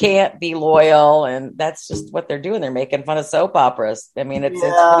just can't be loyal, and that's just what they're doing. They're making fun of soap operas. I mean, it's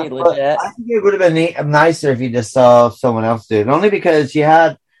pretty legit. I think it would have been nicer if you just saw someone else do it, only because you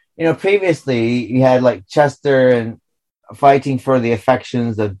had, previously you had like Chester and fighting for the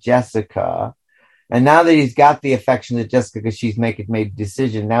affections of Jessica, and now that he's got the affections of Jessica because she's made a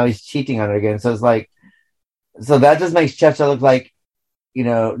decision, now he's cheating on her again. So it's like, so that just makes Chester look like,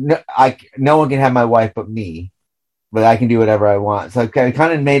 no one can have my wife but me. But I can do whatever I want. So it kind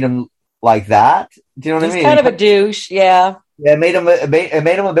of made him like that. Do you know what I mean? He's kind of a douche, yeah. Yeah, it made him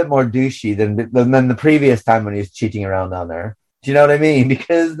a bit more douchey than the previous time when he was cheating around on there. Do you know what I mean?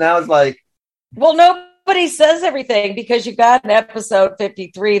 Because now it's like... Well, nobody says everything because you got in episode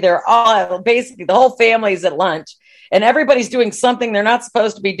 53, they're all, basically the whole family's at lunch and everybody's doing something they're not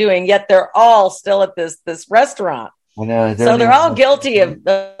supposed to be doing, yet they're all still at this restaurant. I know, so they're all guilty of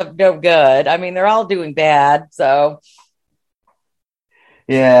no good. I mean, they're all doing bad. So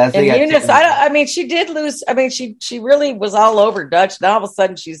yeah. And Eunice, she did lose. I mean, she really was all over Dutch. Now all of a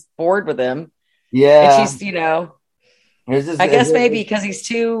sudden she's bored with him. Yeah. And she's, I guess maybe because he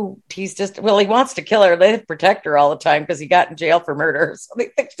wants to kill her. They protect her all the time because he got in jail for murder. So they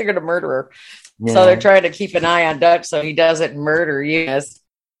think they're going to murder her. Yeah. So they're trying to keep an eye on Dutch so he doesn't murder Eunice.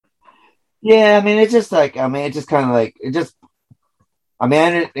 Yeah, I mean, it's just like, it just kind of like, the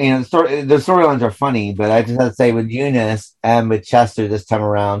storylines are funny, but I just have to say with Eunice and with Chester this time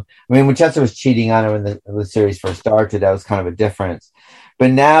around, when Chester was cheating on her when the series first started, that was kind of a difference.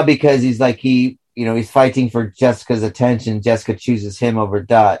 But now because he's like, he's fighting for Jessica's attention, Jessica chooses him over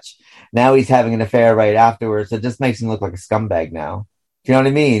Dutch. Now he's having an affair right afterwards. So it just makes him look like a scumbag now. Do you know what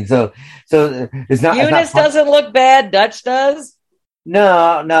I mean? So it's not. Eunice doesn't look bad. Dutch does.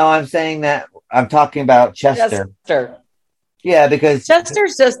 No, I'm saying that I'm talking about Chester. Yeah, because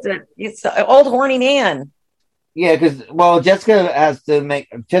Chester's just it's an old horny man. Yeah, because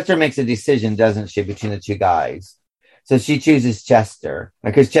Chester makes a decision, doesn't she, between the two guys? So she chooses Chester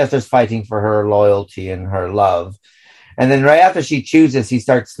because Chester's fighting for her loyalty and her love, and then right after she chooses, he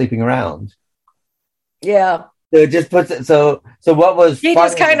starts sleeping around. Yeah. So it just puts it. So what was he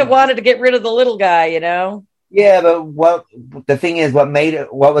just kind of wanted to get rid of the little guy, Yeah, but what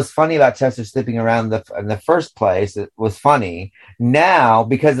was funny about Chester sleeping around in the first place, it was funny. Now,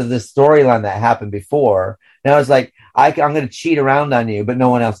 because of this storyline that happened before, now it's like, I'm going to cheat around on you, but no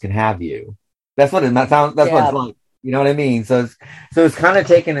one else can have you. That's what it sounds. That's what it's like. You know what I mean? So it's kind of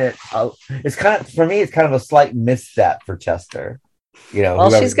taking it. It's kind of, for me, it's kind of a slight misstep for Chester. Well,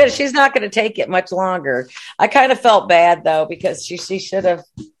 she's not going to take it much longer. I kind of felt bad though because she should have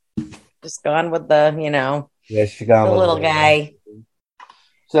just gone with the Yeah, she got the little guy.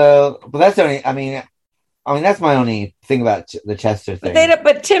 So, but that's the only. I mean, that's my only thing about the Chester thing.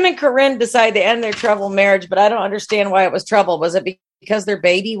 But Tim and Corinne decide to end their troubled marriage. But I don't understand why it was trouble. Was it because their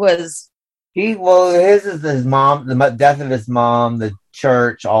baby was His is his mom, the death of his mom, the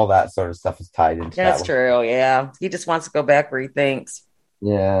church, all that sort of stuff is tied into that. That's true. Yeah. He just wants to go back where he thinks.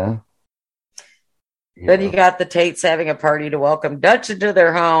 Yeah. Then you got the Tates having a party to welcome Dutch into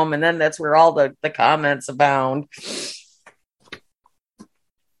their home. And then that's where all the comments abound.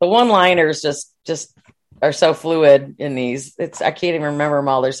 The one-liners just are so fluid in these. I can't even remember them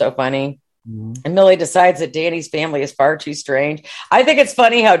all. They're so funny. Mm-hmm. And Millie decides that Danny's family is far too strange. I think it's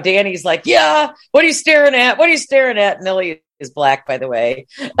funny how Danny's like, yeah, what are you staring at? What are you staring at? Millie is black, by the way.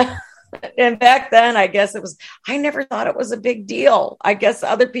 And back then, I guess I never thought it was a big deal. I guess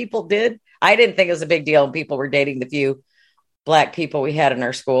other people did. I didn't think it was a big deal. And people were dating the few black people we had in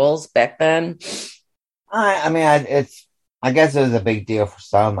our schools back then. I guess it was a big deal for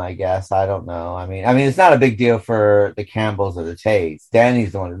some, I guess. I don't know. I mean, it's not a big deal for the Campbells or the Tates.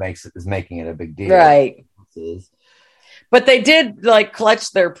 Danny's the one that is making it a big deal. Right. But they did like clutch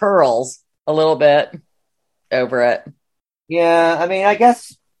their pearls a little bit over it. Yeah. I mean, I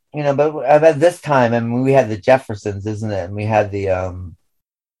guess, but at this time, we had the Jeffersons, isn't it? And we had the,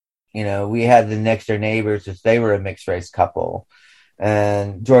 we had the next door neighbors, which they were a mixed race couple.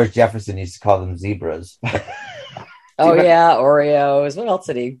 And George Jefferson used to call them zebras. Oh yeah, Oreos. What else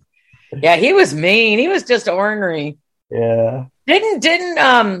did he? Yeah, he was mean. He was just ornery. Yeah.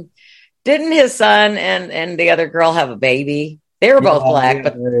 Didn't his son and the other girl have a baby? They were both black,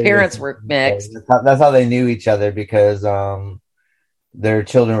 but parents were mixed. That's how they knew each other, because their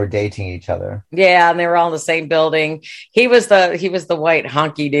children were dating each other. Yeah, and they were all in the same building. He was the white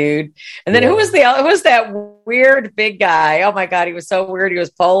hunky dude. And then who was that weird big guy? Oh my God, he was so weird. He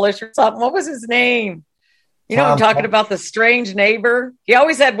was Polish or something. What was his name? You know, I'm talking about the strange neighbor. He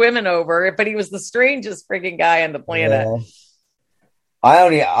always had women over, but he was the strangest freaking guy on the planet.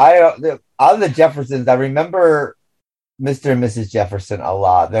 Yeah. Out of the Jeffersons, I remember Mr. and Mrs. Jefferson a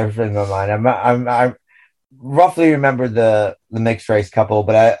lot. They're friends of mine. I roughly remember the mixed race couple,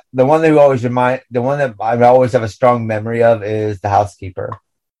 but the one that I always have a strong memory of is the housekeeper.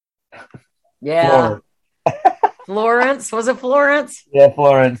 Yeah. Florence. Was it Florence? Yeah,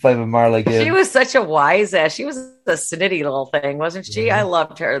 Florence, played with Marla Gibbs. She was such a wise ass. She was a snitty little thing, wasn't she? Yeah. I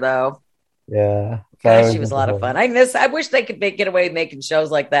loved her though. Yeah. God, she was a lot of fun. I wish they could get away with making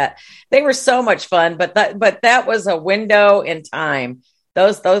shows like that. They were so much fun, but that was a window in time.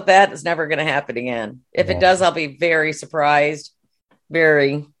 That is never going to happen again. If it does, I'll be very surprised.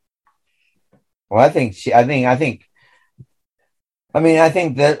 Very. Well,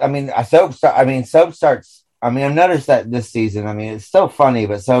 Soap starts. I've noticed that this season. It's so funny,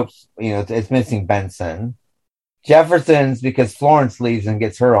 but Soap's, it's missing Benson. Jefferson's because Florence leaves and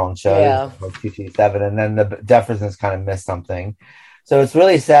gets her own show. Yeah. 227, and then the Jeffersons kind of missed something. So it's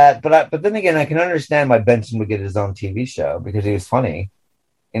really sad. But then again, I can understand why Benson would get his own TV show, because he was funny,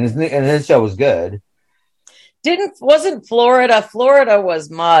 and his show was good. Wasn't Florida? Florida was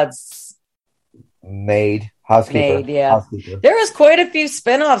Maud's housekeeper. Yeah. Housekeeper. There was quite a few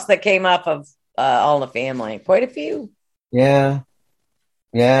spinoffs that came off of All in the Family. Quite a few. Yeah.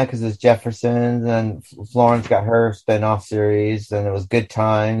 Yeah, because it's Jeffersons, and Florence got her spinoff series, and it was Good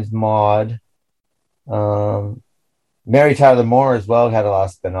Times, Maude. Mary Tyler Moore as well had a lot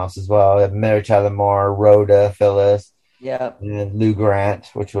of spinoffs as well. Mary Tyler Moore, Rhoda, Phyllis. Yeah. And Lou Grant,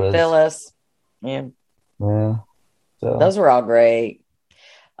 which was Phyllis. Yeah. Yeah. So those were all great.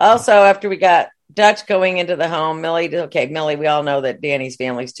 Also, after we got Dutch going into the home, Millie, we all know that Danny's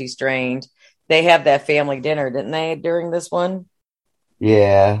family's too strange. They have that family dinner, didn't they, during this one?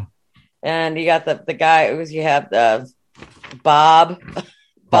 Yeah. And you got the guy, you have Bob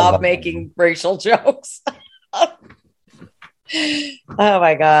making racial jokes. Oh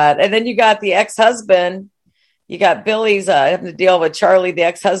my God. And then you got the ex-husband. You got Billy's having to deal with Charlie, the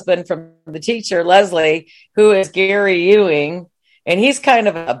ex-husband from the teacher, Leslie, who is Gary Ewing. And he's kind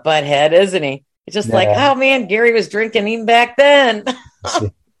of a butthead, isn't he? It's just like, oh man, Gary was drinking even back then.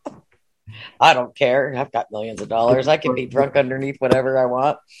 I don't care. I've got millions of dollars. I can be drunk underneath whatever I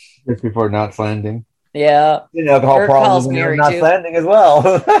want. Just before Knots Landing. Yeah. Alcohol problems in Knots Landing as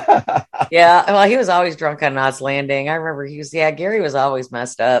well. Yeah. Well, he was always drunk on Knots Landing. I remember Gary was always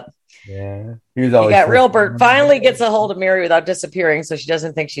messed up. Yeah. He was always. You got Real Bert finally gets a hold of Mary without disappearing, so she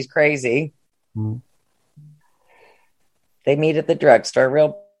doesn't think she's crazy. Mm-hmm. They meet at the drugstore.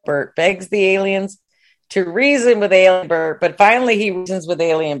 Real Bert begs the aliens to reason with Alien Bert, but finally he reasons with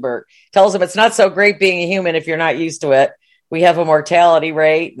Alien Bert. Tells him it's not so great being a human if you're not used to it. We have a mortality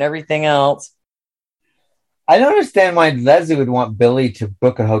rate and everything else. I don't understand why Leslie would want Billy to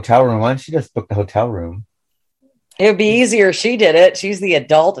book a hotel room. Why don't she just book the hotel room? It would be easier if she did it. She's the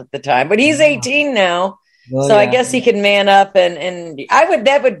adult at the time, but he's 18 now. Well, So I yeah. guess he can man up and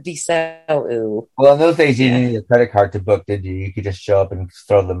that would be so ooh. Well, in those days, you didn't need a credit card to book, did you? You could just show up and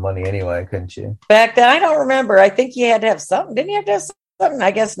throw the money anyway, couldn't you? Back then, I don't remember. I think you had to have something. Didn't you have to have something?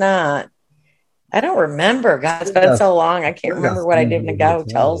 I guess not. I don't remember. God, it's been so long. I can't remember what I did in the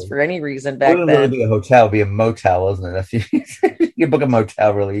hotels for any reason back then. It wouldn't really be a hotel, it'd be a motel, isn't it? You can book a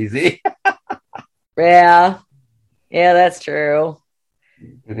motel really easy. Yeah, that's true.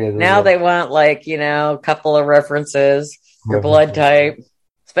 Now they want a couple of references, your blood type,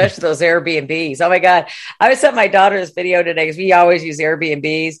 especially those Airbnbs. Oh my God. I sent my daughter this video today because we always use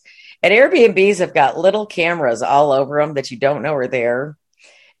Airbnbs, and Airbnbs have got little cameras all over them that you don't know are there.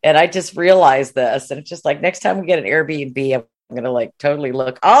 And I just realized this, and it's just like, next time we get an Airbnb, I'm going to totally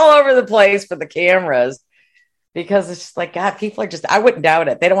look all over the place for the cameras. Because it's just like, God, people are just, I wouldn't doubt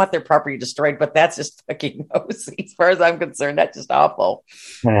it. They don't want their property destroyed, but that's just fucking nosy. As far as I'm concerned, that's just awful.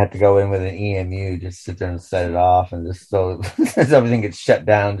 I'm going to have to go in with an EMU, just sit there and set it off, and just so everything gets shut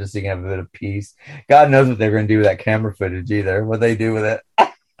down, just so you can have a bit of peace. God knows what they're going to do with that camera footage either, what they do with it.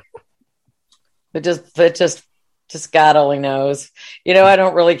 It just God only knows. I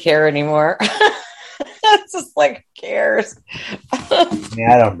don't really care anymore. It's just like, who cares?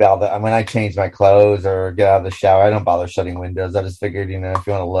 I don't bother. When I change my clothes or get out of the shower, I don't bother shutting windows. I just figured, if you want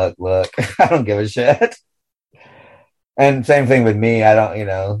to look. I don't give a shit. And same thing with me. I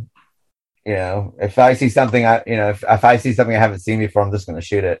don't, if I see something, if I see something I haven't seen before, I'm just going to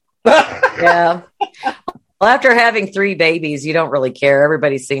shoot it. Yeah. Well, after having 3 babies, you don't really care.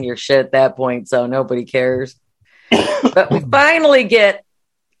 Everybody's seen your shit at that point, so nobody cares. But we finally get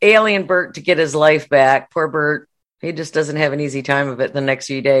Alien Bert to get his life back. Poor Bert. He just doesn't have an easy time of it the next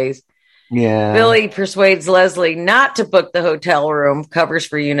few days. Yeah. Billy persuades Leslie not to book the hotel room, covers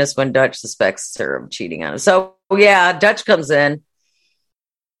for Eunice when Dutch suspects her of cheating on him. So, yeah, Dutch comes in.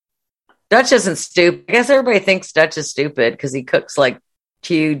 Dutch isn't stupid. I guess everybody thinks Dutch is stupid because he cooks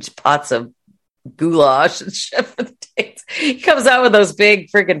huge pots of goulash and shit for the dates. He comes out with those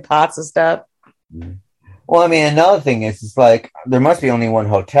big freaking pots of stuff. Well, another thing is, it's like there must be only one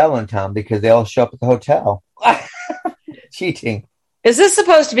hotel in town because they all show up at the hotel. Cheating. Is this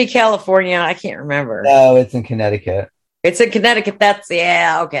supposed to be California? I can't remember. No, it's in Connecticut. It's in Connecticut.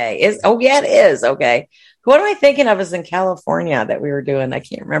 Okay. It is. Okay. What am I thinking of is in California that we were doing? I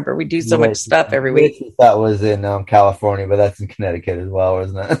can't remember. We do so much stuff every week. That was in California, but that's in Connecticut as well,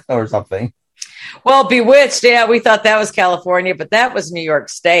 isn't it? Or something. Well, Bewitched, yeah, we thought that was California, but that was New York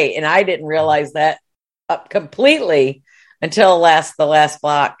State, and I didn't realize that completely until the last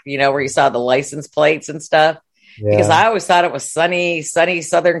block, where you saw the license plates and stuff. Yeah. Because I always thought it was sunny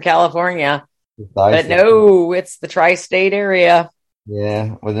Southern California, but no, it's the tri-state area. Yeah,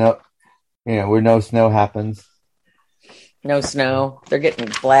 where no snow happens. No snow. They're getting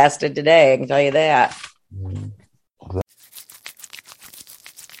blasted today. I can tell you that.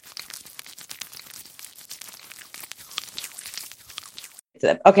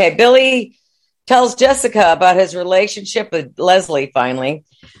 Okay, Billy tells Jessica about his relationship with Leslie finally.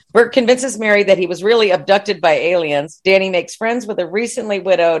 Bert convinces Mary that he was really abducted by aliens. Danny makes friends with a recently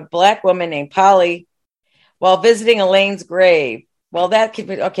widowed Black woman named Polly while visiting Elaine's grave. Well, that could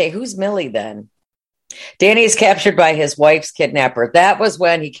be... Okay, who's Millie then? Danny is captured by his wife's kidnapper. That was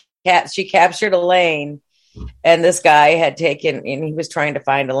when she captured Elaine, and this guy had taken... And he was trying to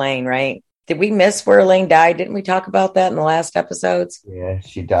find Elaine, right? Did we miss where Elaine died? Didn't we talk about that in the last episodes? Yeah,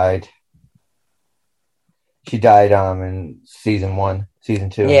 she died. She died in season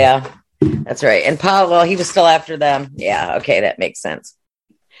 2. Yeah, that's right. And Paul, he was still after them. Yeah, okay, that makes sense.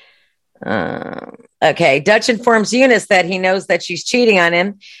 Okay, Dutch informs Eunice that he knows that she's cheating on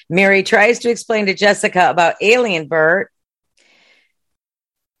him. Mary tries to explain to Jessica about Alien Bert.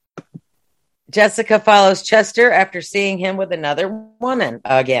 Jessica follows Chester after seeing him with another woman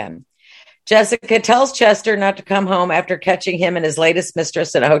again. Jessica tells Chester not to come home after catching him and his latest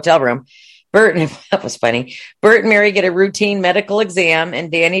mistress in a hotel room. That was funny. Bert and Mary get a routine medical exam, and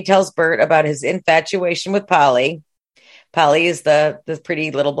Danny tells Bert about his infatuation with Polly. Polly is the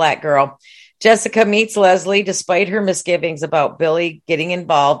pretty little black girl. Jessica meets Leslie despite her misgivings about Billy getting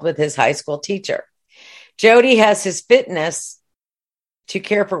involved with his high school teacher. Jody has his fitness to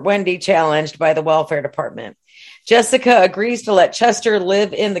care for Wendy challenged by the welfare department. Jessica agrees to let Chester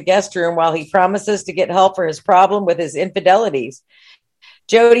live in the guest room while he promises to get help for his problem with his infidelities.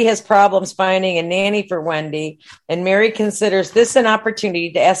 Jody has problems finding a nanny for Wendy, and Mary considers this an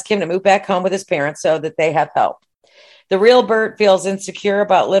opportunity to ask him to move back home with his parents so that they have help. The real Bert feels insecure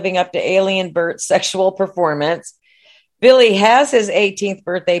about living up to Alien Bert's sexual performance. Billy has his 18th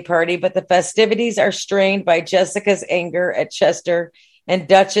birthday party, but the festivities are strained by Jessica's anger at Chester and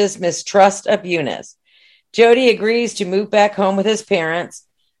Dutch's mistrust of Eunice. Jody agrees to move back home with his parents.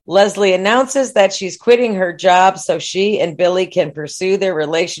 Leslie announces that she's quitting her job so she and Billy can pursue their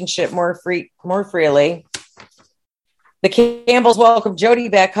relationship more freely. The Campbells welcome Jody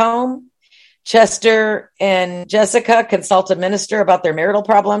back home. Chester and Jessica consult a minister about their marital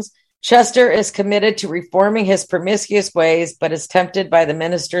problems. Chester is committed to reforming his promiscuous ways, but is tempted by the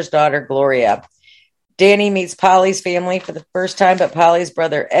minister's daughter, Gloria. Danny meets Polly's family for the first time, but Polly's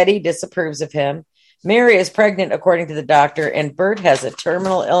brother, Eddie, disapproves of him. Mary is pregnant, according to the doctor, and Bert has a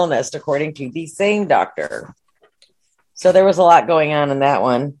terminal illness, according to the same doctor. So there was a lot going on in that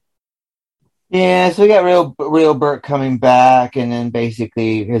one. Yeah, so we got real Bert coming back, and then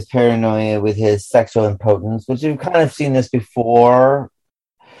basically his paranoia with his sexual impotence, which we've kind of seen this before.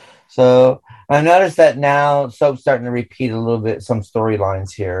 So I noticed that now Soap's starting to repeat a little bit some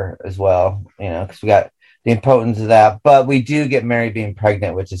storylines here as well, because we got the impotence of that, but we do get Mary being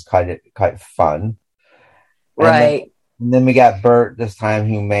pregnant, which is quite fun. Right. And then we got Bert this time,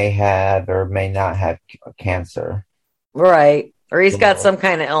 who may have or may not have cancer. Right. Or he's got some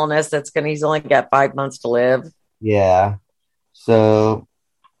kind of illness he's only got 5 months to live. Yeah. So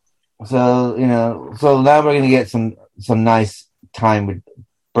now we're going to get some nice time with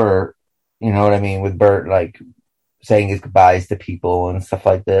Bert. You know what I mean? With Bert, like, saying his goodbyes to people and stuff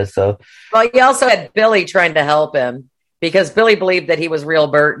like this. So, well, he also had Billy trying to help him, because Billy believed that he was real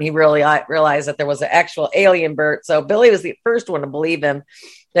Bert, and he really realized that there was an actual alien Bert. So Billy was the first one to believe him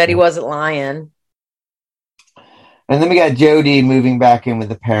that he wasn't lying. And then we got Jody moving back in with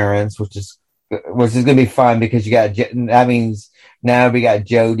the parents, which is going to be fun, because that means now we got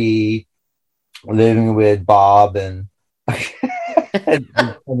Jody living with Bob and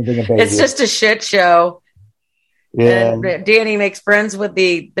it's just a shit show. Yeah. And Danny makes friends with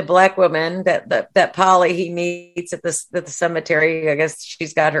the black woman that Polly he meets at the cemetery. I guess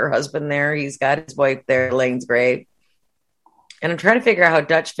she's got her husband there. He's got his wife there, Elaine's grave. And I'm trying to figure out how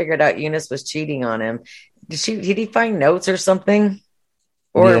Dutch figured out Eunice was cheating on him. Did he find notes or something?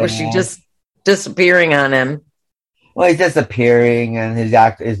 Or was she just disappearing on him? Well, he's disappearing, and his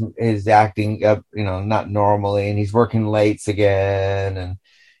acting up, not normally, and he's working lates again,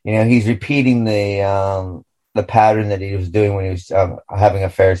 and he's repeating the pattern that he was doing when he was having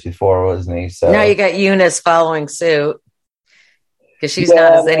affairs before, wasn't he? So now you got Eunice following suit, because she's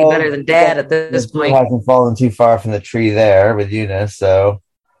not any better than Dad at this point. Hasn't fallen too far from the tree there with Eunice, so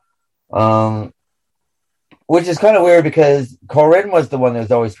which is kind of weird, because Corinne was the one that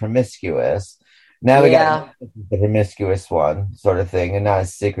was always promiscuous. Now we got the promiscuous one, sort of thing, and not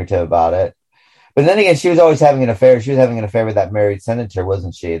as secretive about it. But then again, she was always having an affair. She was having an affair with that married senator,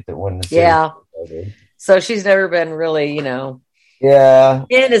 wasn't she? So she's never been really, innocent.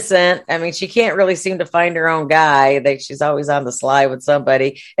 I mean, she can't really seem to find her own guy. She's always on the sly with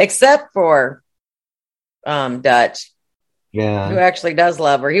somebody, except for Dutch, who actually does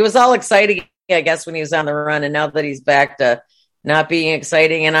love her. He was all exciting, I guess, when he was on the run, and now that he's back to not being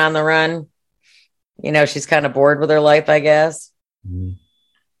exciting and on the run, she's kind of bored with her life, I guess. Mm-hmm.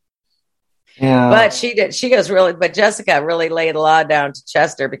 Yeah. But Jessica really laid the law down to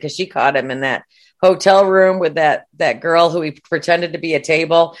Chester, because she caught him in that hotel room with that girl who he pretended to be a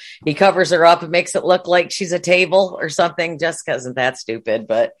table. He covers her up and makes it look like she's a table or something. Jessica isn't that stupid,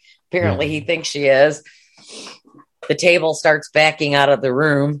 but apparently he thinks she is. The table starts backing out of the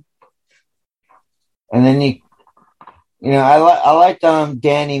room. And then I liked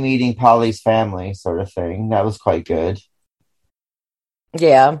Danny meeting Polly's family, sort of thing. That was quite good.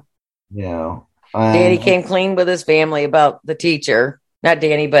 Yeah. Danny came clean with his family about the teacher. Not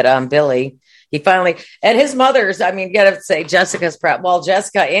Danny, but Billy. He finally, and his mother's, I mean, you gotta say Jessica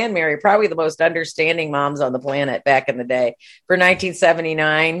and Mary, probably the most understanding moms on the planet back in the day. For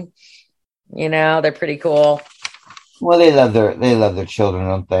 1979, they're pretty cool. Well, they love their children,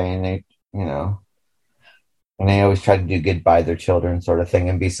 don't they? And they, and they always try to do good by their children, sort of thing,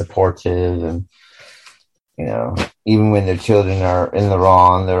 and be supportive. And, even when their children are in the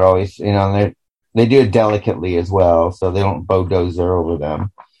wrong, they're always, they do it delicately as well. So they don't bulldozer over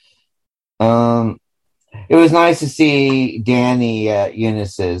them. It was nice to see Danny at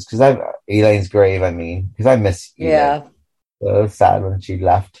Eunice's, Elaine's grave, because I miss Elaine. Yeah. So it was sad when she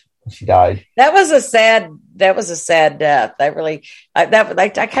left. She died. That was a sad death. I really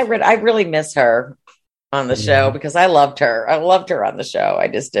miss her on the show, because I loved her. I loved her on the show. I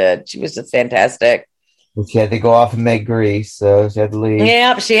just did. She was just fantastic. But she had to go off and make Grease, so she had to leave.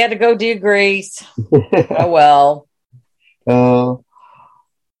 Yeah, she had to go do Grease. Oh, well. We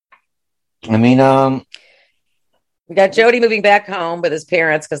got Jody moving back home with his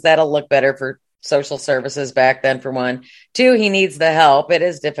parents, because that'll look better for social services back then, for one. Two, he needs the help. It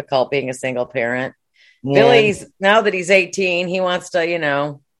is difficult being a single parent. Yeah. Billy's, now that he's 18, he wants to,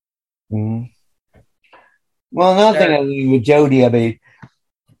 Mm-hmm. Well, another thing I mean, with Jody, I mean,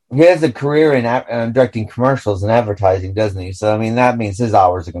 he has a career in directing commercials and advertising, doesn't he? So, I mean, that means his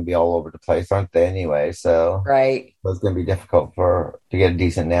hours are going to be all over the place, aren't they? Anyway, so right. it's going to be difficult to get a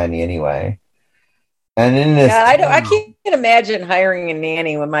decent nanny anyway. And in this, I can't imagine hiring a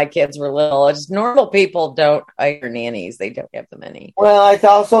nanny when my kids were little. It's just normal people don't hire nannies; they don't have the money. Well, I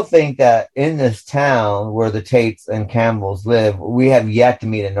also think that in this town where the Tates and Campbells live, we have yet to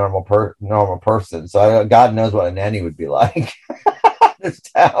meet a normal person. So God knows what a nanny would be like. This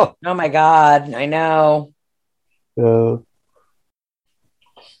town. Oh my God, I know. So,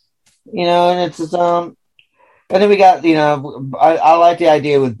 and it's and then we got I like the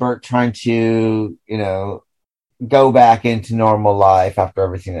idea with Bert trying to go back into normal life after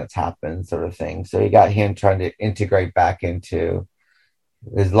everything that's happened, sort of thing. So you got him trying to integrate back into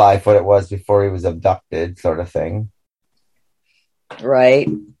his life what it was before he was abducted, sort of thing. Right.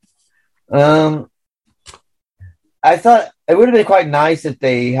 I thought it would have been quite nice if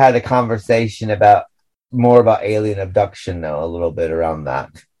they had a conversation more about alien abduction, though, a little bit around that.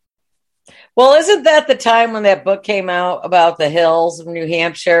 Well, isn't that the time when that book came out about the hills of New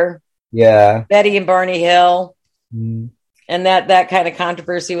Hampshire? Yeah. Betty and Barney Hill. Mm. And that kind of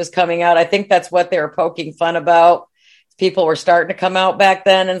controversy was coming out. I think that's what they were poking fun about. People were starting to come out back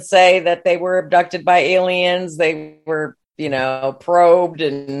then and say that they were abducted by aliens. They were, probed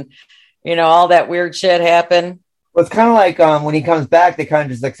and, all that weird shit happened. Well, it's kind of like when he comes back, they kind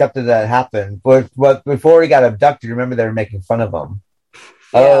of just accepted that it happened. But before he got abducted, remember they were making fun of him.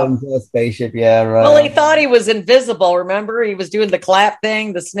 Yeah. Oh, he's a spaceship. Yeah, right. Well, he thought he was invisible. Remember, he was doing the clap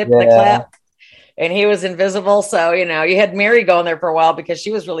thing, the snip, the clap, and he was invisible. So, you had Mary going there for a while because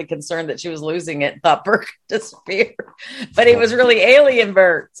she was really concerned that she was losing it and thought Bert could disappear. But he was really alien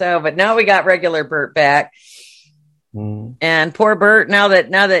Bert. So, but now we got regular Bert back. Mm. And poor Bert, now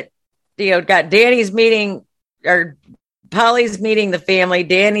that got Danny's meeting, or Polly's meeting the family,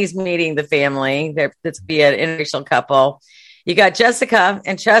 Danny's meeting the family. That's be an interracial couple. You got Jessica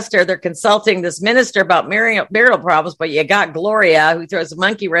and Chester. They're consulting this minister about marital problems, but you got Gloria, who throws a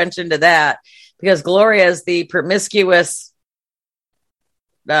monkey wrench into that because Gloria is the promiscuous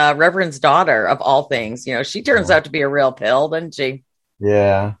reverend's daughter of all things. She turns out to be a real pill, doesn't she?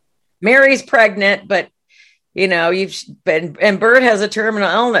 Yeah. Mary's pregnant, but and Bert has a terminal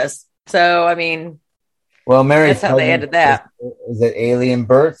illness. So, I mean, well, Mary's that's how they ended that. Is it alien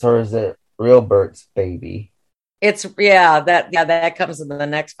Bert's or is it real Bert's baby? It's that comes in the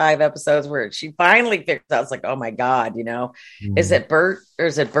next 5 episodes where she finally figures out. It's like, oh my God, is it Bert or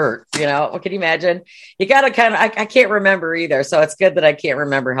is it Bert? What can you imagine? You got to kind of, I can't remember either. So it's good that I can't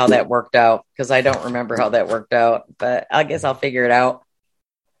remember how that worked out because I don't remember how that worked out, but I guess I'll figure it out.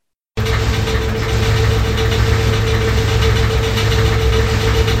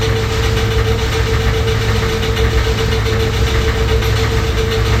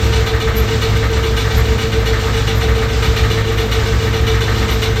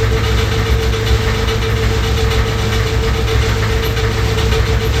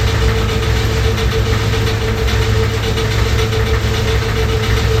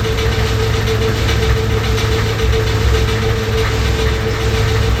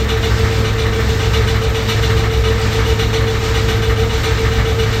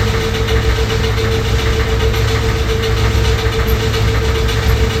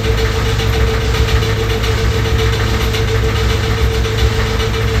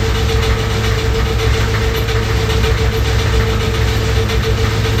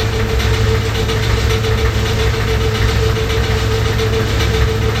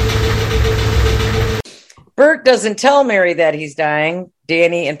 Bert doesn't tell Mary that he's dying.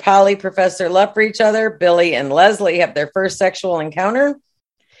 Danny and Polly profess their love for each other. Billy and Leslie have their first sexual encounter.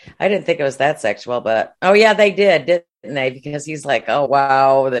 I didn't think it was that sexual, but oh yeah, they did, didn't they? Because he's like, oh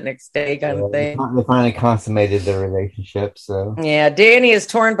wow, the next day kind of thing. They finally consummated their relationship. So yeah, Danny is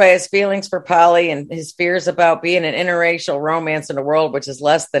torn by his feelings for Polly and his fears about being an interracial romance in a world which is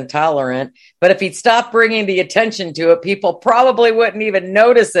less than tolerant. But if he'd stop bringing the attention to it, people probably wouldn't even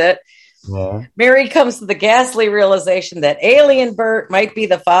notice it. Yeah. Mary comes to the ghastly realization that alien Bert might be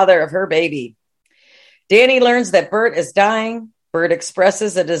the father of her baby. Danny learns that Bert is dying. Bert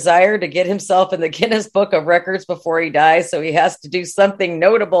expresses a desire to get himself in the Guinness Book of Records before he dies, so he has to do something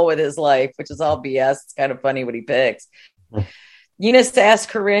notable with his life, which is all BS. It's kind of funny what he picks. Eunice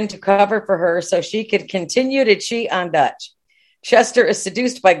asks Corinne to cover for her so she could continue to cheat on Dutch. Chester is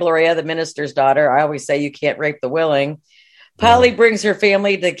seduced by Gloria, the minister's daughter. I always say you can't rape the willing. Polly brings her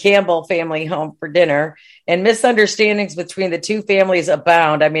family to Campbell family home for dinner, and misunderstandings between the two families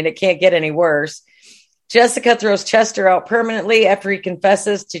abound. I mean, it can't get any worse. Jessica throws Chester out permanently after he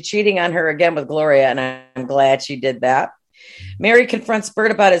confesses to cheating on her again with Gloria, and I'm glad she did that. Mary confronts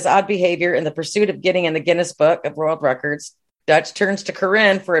Bert about his odd behavior in the pursuit of getting in the Guinness Book of World Records. Dutch turns to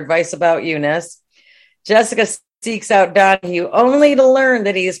Corinne for advice about Eunice. Jessica seeks out Donahue only to learn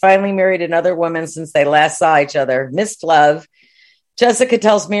that he has finally married another woman since they last saw each other. Missed love. Jessica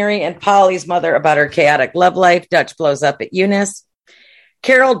tells Mary and Polly's mother about her chaotic love life. Dutch blows up at Eunice.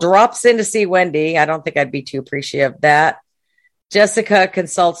 Carol drops in to see Wendy. I don't think I'd be too appreciative of that. Jessica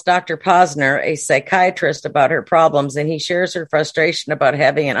consults Dr. Posner, a psychiatrist, about her problems, and he shares her frustration about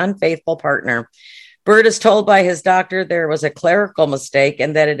having an unfaithful partner. Bert is told by his doctor there was a clerical mistake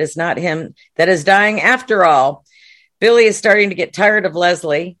and that it is not him that is dying after all. Billy is starting to get tired of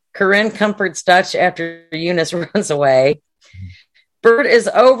Leslie. Corinne comforts Dutch after Eunice runs away. Bert is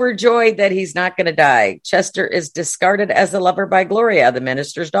overjoyed that he's not going to die. Chester is discarded as a lover by Gloria, the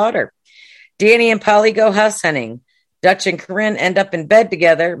minister's daughter. Danny and Polly go house hunting. Dutch and Corinne end up in bed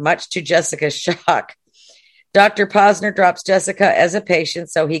together, much to Jessica's shock. Dr. Posner drops Jessica as a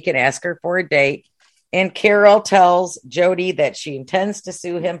patient so he can ask her for a date. And Carol tells Jody that she intends to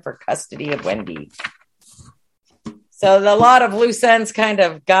sue him for custody of Wendy. So a lot of loose ends kind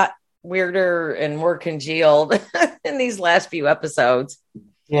of got weirder and more congealed in these last few episodes.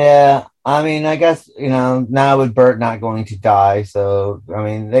 Yeah, I mean, I guess, now with Bert not going to die, so, I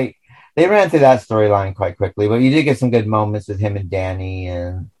mean, they ran through that storyline quite quickly, but you did get some good moments with him and Danny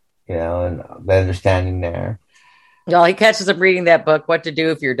and, and the understanding there. Well, he catches him reading that book, What to Do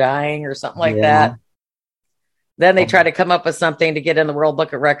If You're Dying or something like that. Then they try to come up with something to get in the World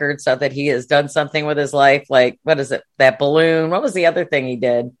Book of Records so that he has done something with his life. Like, what is it? That balloon. What was the other thing he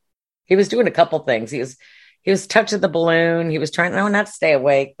did? He was doing a couple things. He was touching the balloon. He was trying, not to stay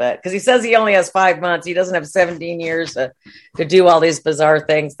awake, but because he says he only has 5 months, he doesn't have 17 years to do all these bizarre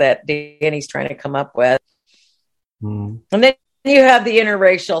things that Danny's trying to come up with. And then you have the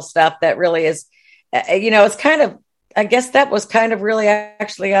interracial stuff that really is, it's kind of, I guess that was kind of really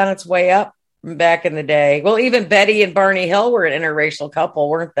actually on its way up back in the day. Well, even Betty and Barney Hill were an interracial couple,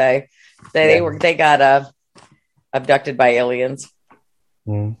 weren't they? They got abducted by aliens.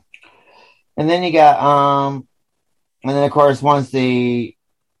 And then you got, and then of course, once the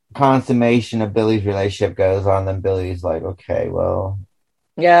consummation of Billy's relationship goes on, then Billy's like, okay, well.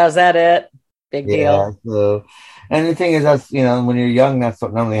 Yeah, is that it? Big deal. So, and the thing is, that's, when you're young, that's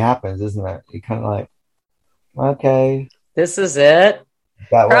what normally happens, isn't it? You kind of like, okay. This is it.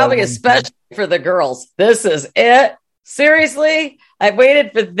 Probably especially for the girls. This is it. Seriously? I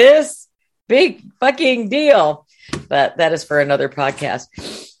waited for this big fucking deal. But that is for another podcast.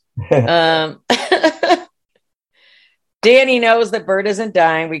 Danny knows that Bert isn't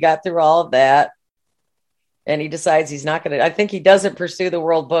dying. We got through all of that. And he decides he's not going to. I think he doesn't pursue the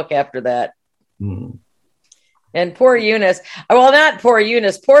World Book after that. And poor Eunice. Well, not poor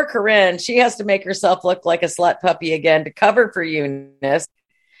Eunice. Poor Corinne. She has to make herself look like a slut puppy again to cover for Eunice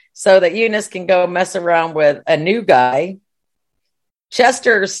so that Eunice can go mess around with a new guy.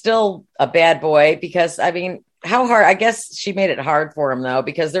 Chester is still a bad boy because, I mean, how hard? I guess she made it hard for him, though,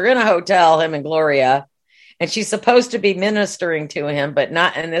 because they're in a hotel, him and Gloria, and she's supposed to be ministering to him, but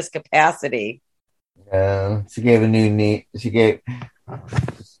not in this capacity. She gave a new knee. She gave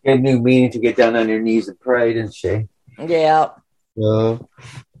new meaning to get down on your knees and pray, didn't she? Yeah. And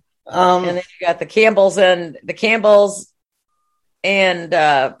then you got the Campbells and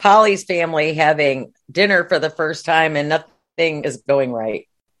Polly's family having dinner for the first time, and nothing is going right.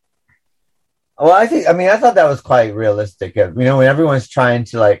 Well, I thought that was quite realistic. When everyone's trying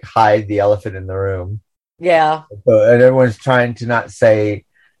to like hide the elephant in the room. Yeah. And everyone's trying to not say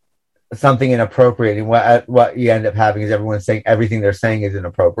something inappropriate, and what you end up having is everyone saying everything they're saying is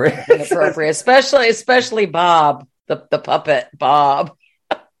inappropriate. especially Bob, the puppet Bob.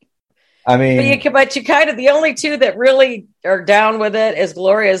 I mean, but you kind of, the only two that really are down with it is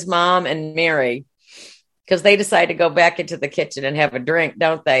Gloria's mom and Mary, because they decide to go back into the kitchen and have a drink,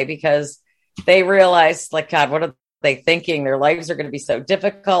 don't they? Because they realize, like, God, what are they thinking? Their lives are going to be so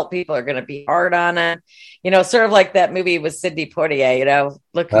difficult. People are going to be hard on it. Sort of like that movie with Sidney Poitier,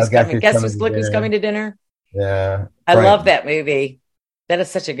 look who's coming. Look who's coming to dinner. Yeah. I love that movie. That is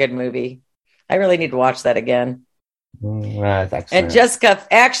such a good movie. I really need to watch that again. That's excellent. And Jessica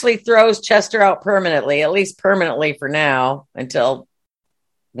actually throws Chester out permanently, at least permanently for now, until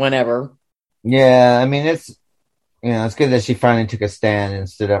whenever. Yeah. I mean, it's good that she finally took a stand and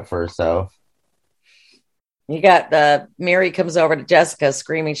stood up for herself. You got Mary comes over to Jessica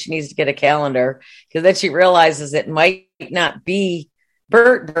screaming she needs to get a calendar, because then she realizes it might not be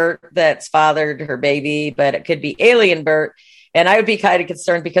Bert that's fathered her baby, but it could be alien Bert. And I would be kind of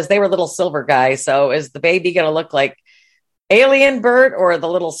concerned because they were little silver guys. So is the baby going to look like Alien Bert or the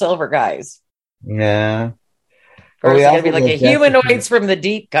little silver guys? Yeah. Or is it going to be like a humanoids from the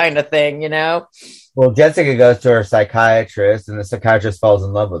deep kind of thing, you know? Well, Jessica goes to her psychiatrist, and the psychiatrist falls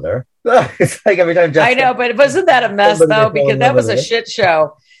in love with her. It's like every time Jessica... I know, but wasn't that a mess, though? Because that was a shit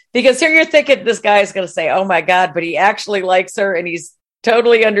show. Because here you're thinking this guy's going to say, oh, my God, but he actually likes her, and he's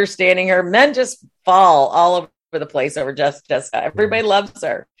totally understanding her. Men just fall all over the place over Jessica. Everybody loves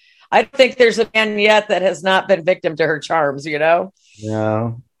her. I don't think there's a man yet that has not been victim to her charms, you know?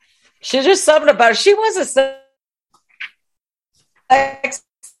 No. She's just something about her. She was a sexy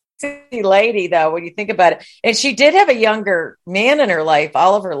lady, though, when you think about it. And she did have a younger man in her life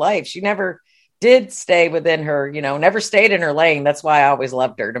all of her life. She never did stay within her, you know, never stayed in her lane. That's why I always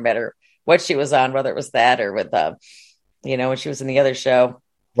loved her, no matter what she was on, whether it was that or with, you know, when she was in the other show.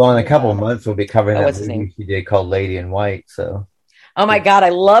 Well, in a couple of months, we'll be covering that movie movie she did called Lady in White. So, oh my God, I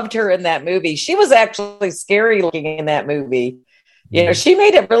loved her in that movie. She was actually scary looking in that movie. You know, she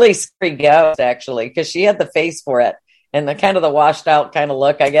made it really scary ghost, actually, because she had the face for it and the kind of the washed out kind of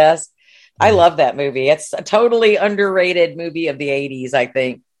look, I guess. I love that movie. It's a totally underrated movie of the 80s, I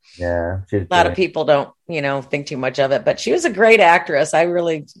think. Yeah. A lot of people don't, you know, think too much of it, but she was a great actress. I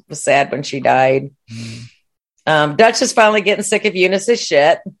really was sad when she died. Dutch is finally getting sick of Eunice's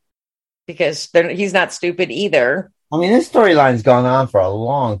shit because he's not stupid either. I mean, this storyline's gone on for a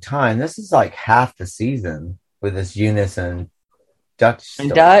long time. This is like half the season with this Eunice and Dutch story.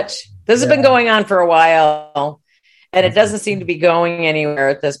 And Dutch. This has been going on for a while, and it doesn't seem to be going anywhere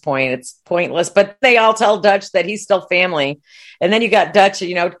at this point. It's pointless, but they all tell Dutch that he's still family. And then you got Dutch,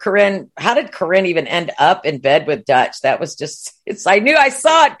 you know, Corinne. How did Corinne even end up in bed with Dutch? That was just, I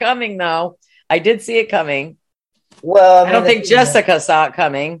saw it coming, though. I did see it coming. Well, I don't think Jessica saw it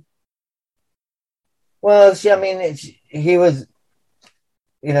coming. Well, he was,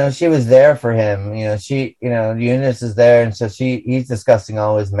 you know, she was there for him. You know, Eunice is there, and so he's discussing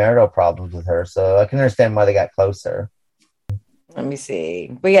all his marital problems with her. So I can understand why they got closer. Let me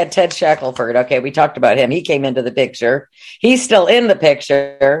see. We had Ted Shackelford. Okay, we talked about him. He came into the picture. He's still in the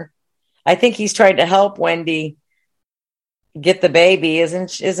picture. I think he's trying to help Wendy get the baby, isn't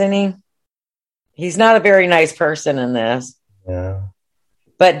he? He's not a very nice person in this. Yeah.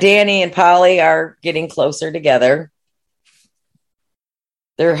 But Danny and Polly are getting closer together.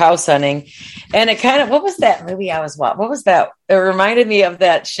 They're house hunting. And it kind of, what was that movie I was watching? What was that? It reminded me of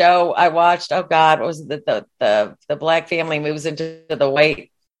that show I watched. Oh God, what was it? The black family moves into the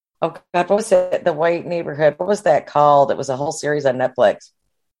white. Oh God, what was it? The white neighborhood. What was that called? It was a whole series on Netflix.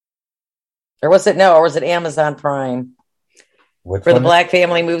 Or was it Amazon Prime? Which where the black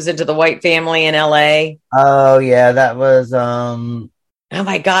family moves into the white family in LA. Oh yeah, that was oh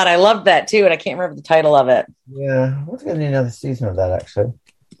my God, I loved that too, and I can't remember the title of it. Yeah, what's gonna be another season of that actually?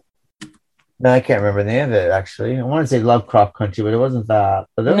 No, I can't remember the name of it actually. I want to say Lovecraft Country, but it wasn't that.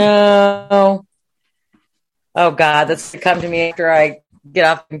 But no. Oh God, that's come to me after I get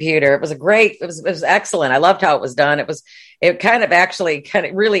off the computer. It was excellent. I loved how it was done. It kind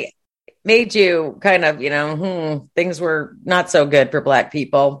of really made you kind of, you know, things were not so good for black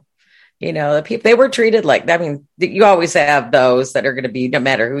people. You know, the people, they were treated like, I mean, you always have those that are going to be, no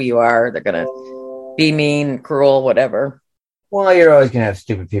matter who you are, they're going to be mean, cruel, whatever. Well, you're always going to have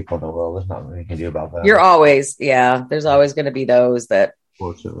stupid people in the world. There's nothing you can do about that. There's always going to be those that.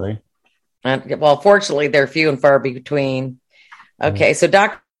 Fortunately. Fortunately, they're few and far between. Okay, so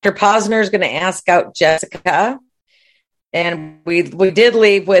Dr. Posner is going to ask out Jessica. And we did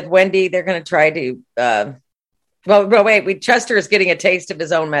leave with Wendy. They're going to try to, Chester is getting a taste of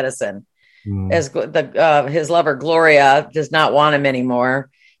his own medicine. As his lover, Gloria, does not want him anymore.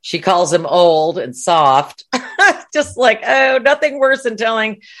 She calls him old and soft. Just like, nothing worse than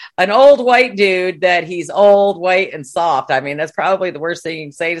telling an old white dude that he's old, white, and soft. I mean, that's probably the worst thing you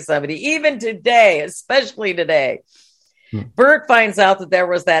can say to somebody, even today, especially today. Bert finds out that there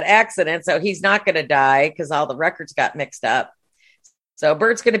was that accident, so he's not going to die because all the records got mixed up. So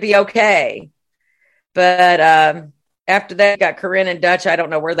Bert's going to be okay. But after that, got Corinne and Dutch. I don't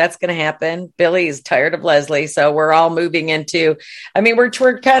know where that's going to happen. Billy's tired of Leslie, so we're all moving into. I mean, we're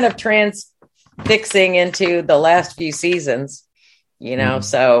kind of transfixing into the last few seasons, you know.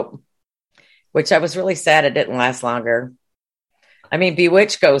 So, which I was really sad it didn't last longer. I mean,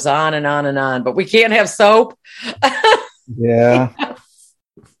 Bewitched goes on and on and on, but we can't have soap. Yeah.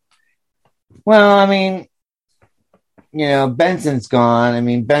 Well, I mean, you know, Benson's gone. I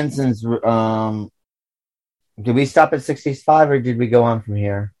mean, Benson's. Did we stop at 65 or did we go on from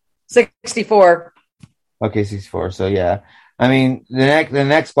here? 64. Okay, 64. So yeah, I mean, the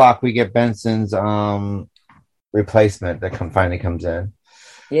next block we get Benson's replacement that finally comes in.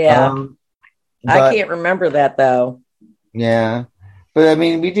 Yeah. But, I can't remember that though. Yeah. But I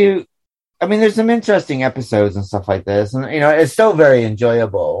mean, there's some interesting episodes and stuff like this. And, it's still very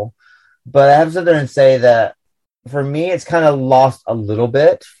enjoyable. But I have to sit there and say that for me, it's kind of lost a little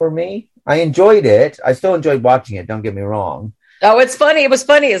bit for me. I enjoyed it. I still enjoyed watching it. Don't get me wrong. Oh, it's funny. It was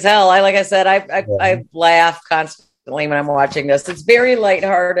funny as hell. Like I said, I laugh constantly when I'm watching this. It's very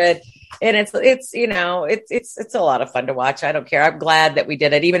lighthearted, and it's a lot of fun to watch. I don't care. I'm glad that we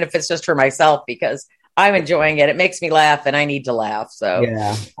did it, even if it's just for myself, because I'm enjoying it. It makes me laugh, and I need to laugh. So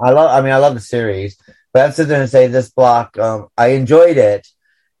yeah, I love the series. But I have to sit there and say this block, I enjoyed it,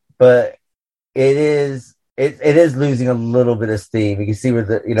 but it is losing a little bit of steam. You can see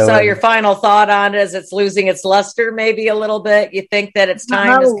where So your final thought on it is it's losing its luster, maybe a little bit. You think that its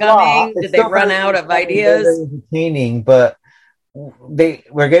time is coming? Did they run out of ideas? Entertaining, but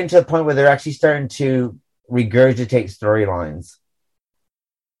we're getting to the point where they're actually starting to regurgitate storylines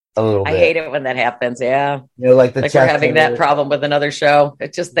a little bit. I hate it when that happens. Yeah, like we're having that problem with another show.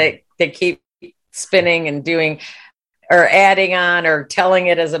 It's just they keep spinning and doing. Or adding on, or telling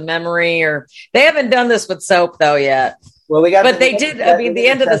it as a memory, or they haven't done this with Soap though yet. Well, they did. I mean, the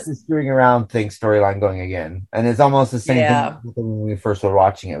end of the screwing around thing storyline going again, and it's almost the same thing when we first were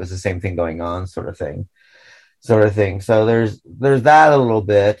watching it. It was the same thing going on, sort of thing. So there's that a little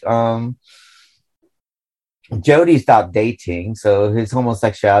bit. Jody stopped dating, so his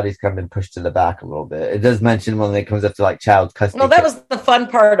homosexuality's kind of been pushed to the back a little bit. It does mention when it comes up to like child custody. Well, that was the fun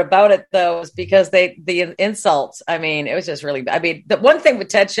part about it, though, is because the insults. I mean, it was just really. I mean, the one thing with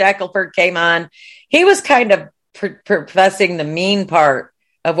Ted Shackelford came on, he was kind of professing the mean part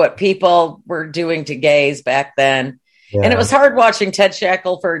of what people were doing to gays back then, and it was hard watching Ted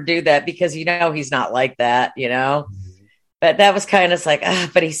Shackelford do that because he's not like that, But that was kind of like,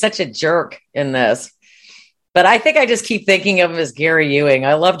 but he's such a jerk in this. But I think I just keep thinking of him as Gary Ewing.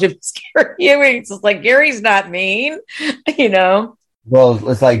 I loved him as Gary Ewing. It's just like, Gary's not mean, Well,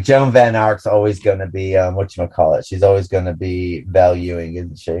 it's like Joan Van Ark's always going to be, whatchamacallit. She's always going to be Val Ewing,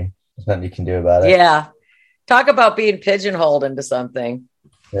 isn't she? There's nothing you can do about it. Yeah. Talk about being pigeonholed into something.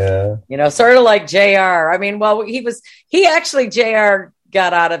 Yeah. Sort of like JR. I mean, well, JR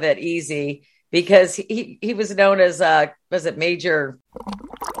got out of it easy because he was known as, was it Major...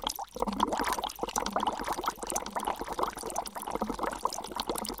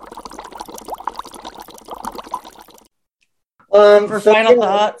 For final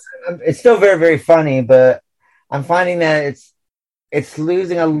thoughts, it's still very, very funny, but I'm finding that it's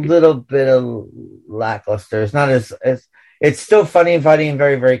losing a little bit of lackluster. It's not as it's still funny and funny and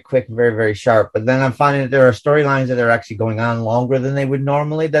very, very quick and very, very sharp. But then I'm finding that there are storylines that are actually going on longer than we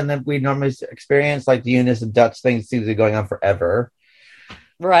normally experience. Like the Eunice and Dutch thing seems to be going on forever.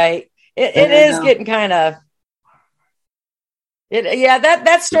 Right. It is getting kind of.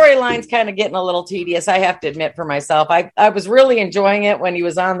 That storyline's kind of getting a little tedious, I have to admit for myself. I was really enjoying it when he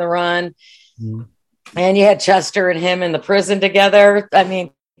was on the run. Mm-hmm. And you had Chester and him in the prison together. I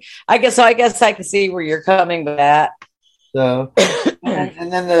mean, I guess I can see where you're coming with that. So,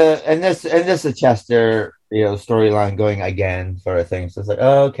 and then this Chester, storyline going again sort of thing. So it's like,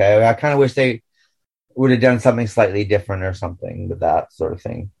 oh, okay. I kind of wish they would have done something slightly different or something with that sort of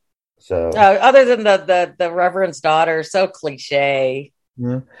thing. So other than the Reverend's daughter, so cliche.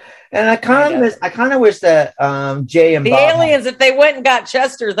 Yeah. And I kind of wish that Jay and the Bob aliens, if they went and got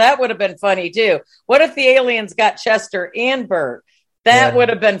Chester, that would have been funny too. What if the aliens got Chester and Bert? That would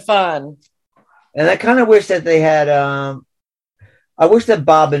have been fun. And I kind of wish that they had. I wish that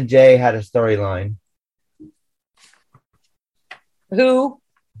Bob and Jay had a storyline. Who?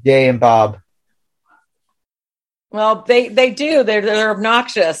 Jay and Bob. Well, they do. They're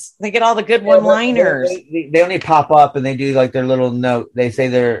obnoxious. They get all the good one-liners. They only pop up and they do like their little note. They say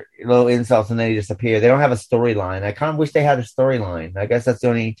their little insults and they disappear. They don't have a storyline. I kind of wish they had a storyline. I guess that's the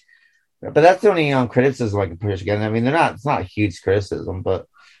only. But that's the only criticism I can push again. I mean, it's not a huge criticism, but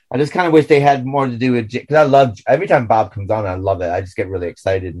I just kind of wish they had more to do with because I love every time Bob comes on. I love it. I just get really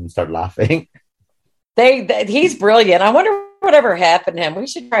excited and start laughing. He's brilliant. I wonder whatever happened to him. We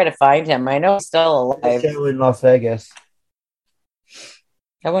should try to find him. I know he's still alive. He's still in Las Vegas.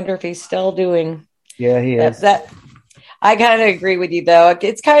 I wonder if he's still doing. Yeah, he is. I kind of agree with you, though.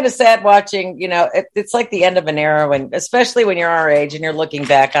 It's kind of sad watching. It's like the end of an era especially when you're our age and you're looking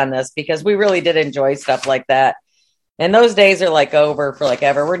back on this, because we really did enjoy stuff like that. And those days are like over for like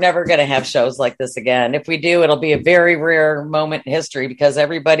ever. We're never going to have shows like this again. If we do, it'll be a very rare moment in history because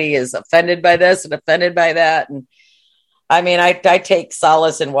everybody is offended by this and offended by that. And I mean, I take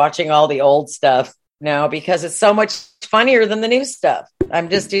solace in watching all the old stuff No, because it's so much funnier than the new stuff. I'm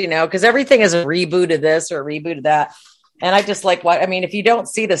just, because everything is a reboot of this or a reboot of that. And I just like what, I mean, if you don't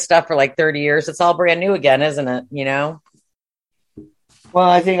see this stuff for like 30 years, it's all brand new again, isn't it? Well,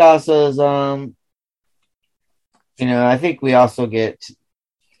 I think also is, I think we also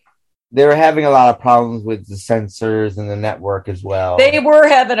they were having a lot of problems with the censors and the network as well. They were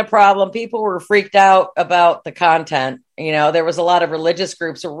having a problem. People were freaked out about the content. There was a lot of religious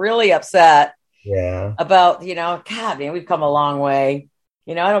groups who were really upset. Yeah. About, God, man, we've come a long way.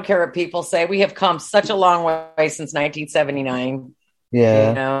 I don't care what people say. We have come such a long way since 1979.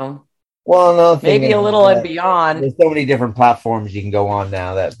 Yeah. Well, no, maybe a little and beyond. There's so many different platforms you can go on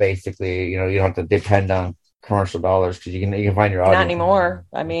now that basically, you don't have to depend on commercial dollars because you can find your audience. Not anymore.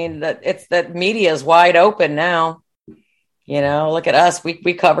 I mean, that media is wide open now. Look at us.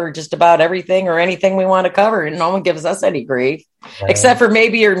 We cover just about everything or anything we want to cover, and no one gives us any grief, except for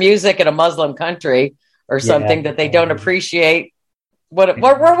maybe your music in a Muslim country or something that they don't appreciate. Where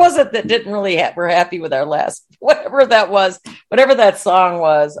was it that didn't really we're happy with our last, whatever that song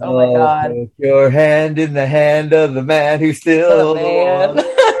was. Oh my God. Put your hand in the hand of the man who's still the man.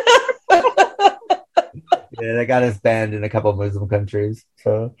 Yeah, that got us banned in a couple of Muslim countries.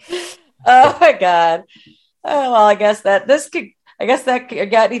 So. Oh my God. Oh, well, I guess that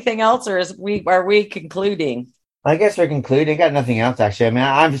got anything else, or are we concluding? I guess we're concluding. I got nothing else actually. I mean,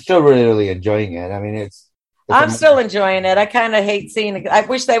 I'm still really, really enjoying it. I mean, I'm still enjoying it. I kind of hate seeing it. I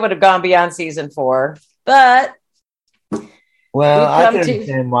wish they would have gone beyond season 4, but I can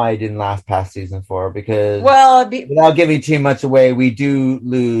understand why it didn't last past season 4 because without giving too much away, we do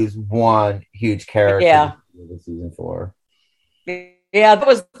lose one huge character in season 4. Yeah,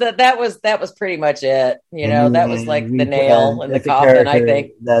 that was pretty much it. That was like the nail in the coffin. I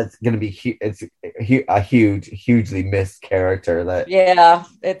think that's going to be a hugely missed character. I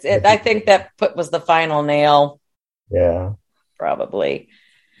think that was the final nail. Yeah, probably.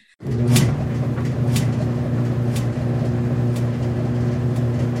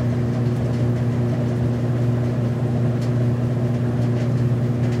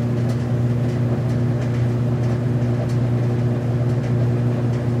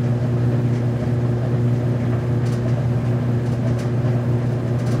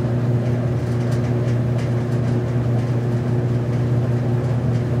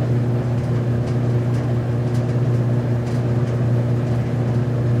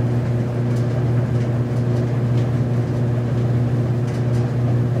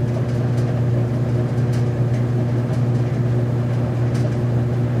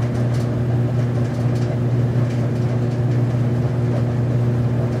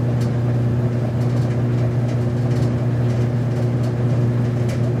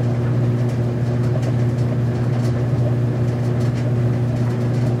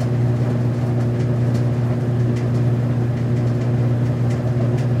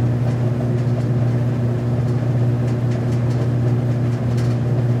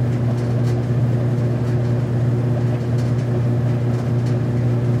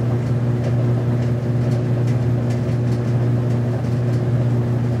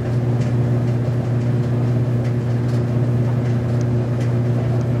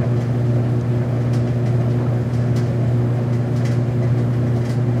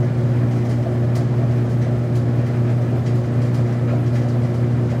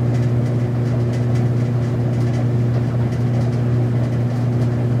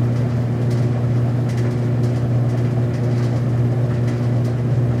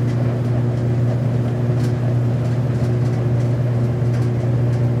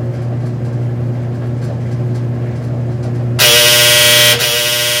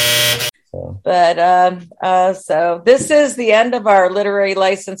 But so this is the end of our literary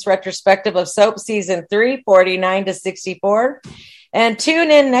license retrospective of Soap Season 3, 49 to 64. And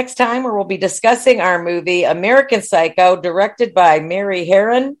tune in next time where we'll be discussing our movie American Psycho, directed by Mary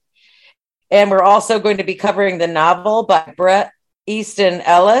Herron. And we're also going to be covering the novel by Bret Easton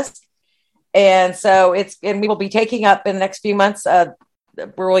Ellis. And so we will be taking up in the next few months.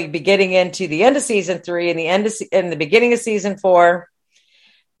 We'll be getting into the end of season 3 and the beginning of season 4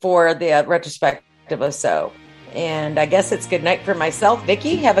 for the retrospective of Soap. And I guess it's good night for myself.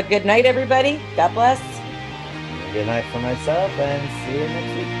 Vicky, have a good night, everybody. God bless. Good night for myself, and see you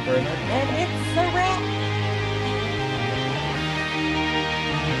next week for another. And it's a wrap.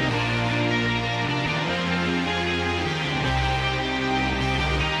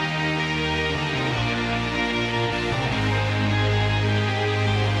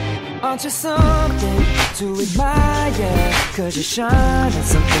 Aren't you something to admire? 'Cause you shine on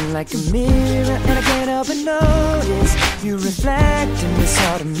something like a mirror, and I can't help but notice you reflect in this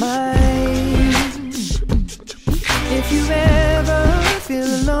heart of mine.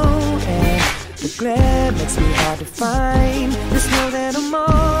 fine. Just know that I'm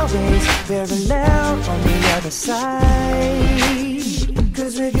always parallel on the other side.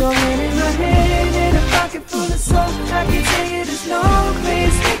 Cause with your hand in my hand and a pocket full of soul, I can tell you there's no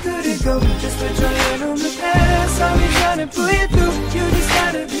place we couldn't go. Just put your hand on the past, I'll be trying to pull you through. You just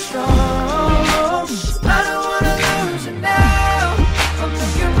gotta be strong. I don't wanna lose you now. I'm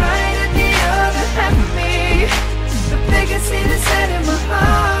looking right at the other half of me. The biggest thing that's set in my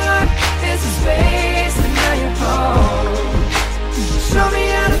heart is a space, and now you're home. Show me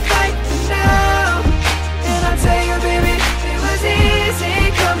how to fight for now, and I'll tell you, baby, it was easy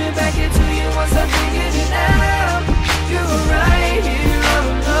coming back into you once I figured it out. You were right here all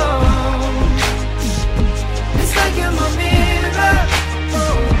alone. It's like you're my mirror,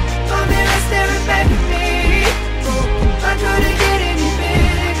 my mirror staring back at me. I couldn't get any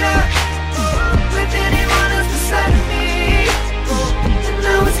bigger with anyone else beside me. And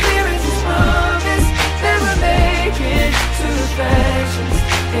now it's clear as this promise that we're making two reflections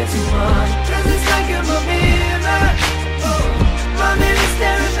into one. Cause it's like you're my mirror, my mirror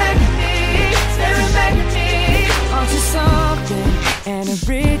staring back at me, staring back at me. Aren't you something and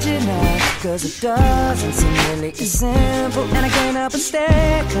original? Cause it doesn't seem really as simple. And I can't help but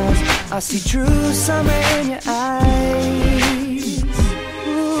stare, cause I see true summer in your eyes.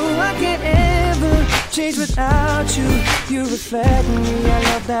 Ooh, I can't ever change without you. You reflect me, I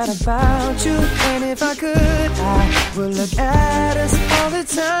love that about you. And if I could, I would look at us all the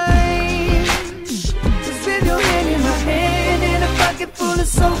time. Cause with your hand in my hand and a pocket full of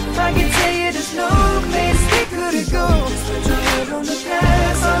soap, I can tell you there's no place we couldn't go. Just put your head on the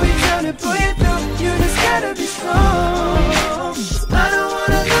past, I'll be trying to pull you through. You just gotta be strong. I don't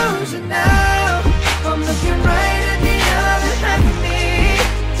wanna lose you now. I'm looking right at the other half of me.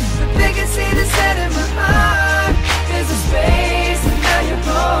 The biggest thing that's set in my heart is a space, and now you're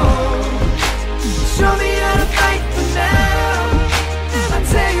home. Show me how to fight for now, and I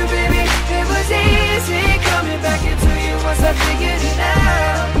tell you, baby, it was easy coming back into you once I figured it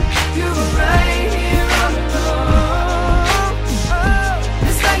out. You were right here all alone. Oh,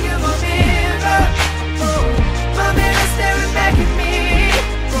 it's like you're my mirror, my mirror staring back at me.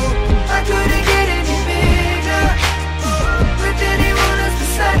 I couldn't get any bigger with anyone else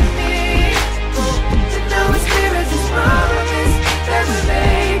beside me. And now it's clear as this promise that we're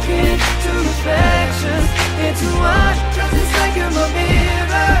making two reflections into one. Cause it's like you're my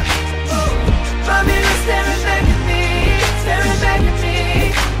mirror, my mirror staring back at me, staring back at me.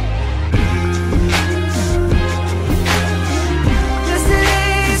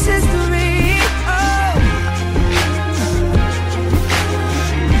 Yesterday's history, oh.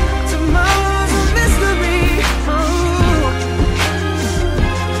 Tomorrow's a mystery, oh.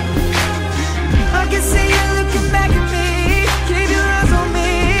 I can see you looking back at me. Keep your eyes on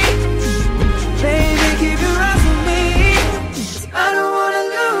me, baby, keep your eyes on me. I don't wanna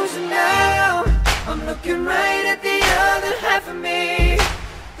lose you now. I'm looking right at the other half of me.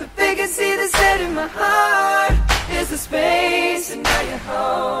 The vacancy that's set in my heart is the space, and now you're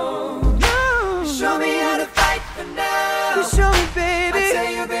home. Show me how to fight for now. You show me, baby. I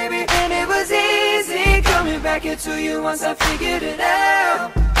tell you, baby, and it was easy coming back into you once I figured it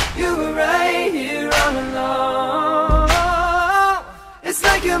out. You were right here all along. It's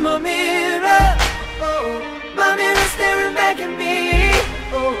like you're my mirror, my mirror staring back at me.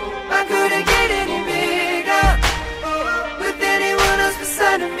 I couldn't get any bigger with anyone else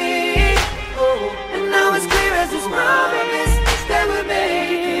beside of me. And now it's clear as this promise that we're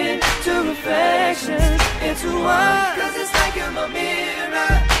making two reflections into one. Cause it's like you're my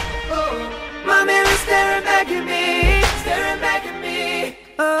mirror, my mirror staring back at me, staring back at me.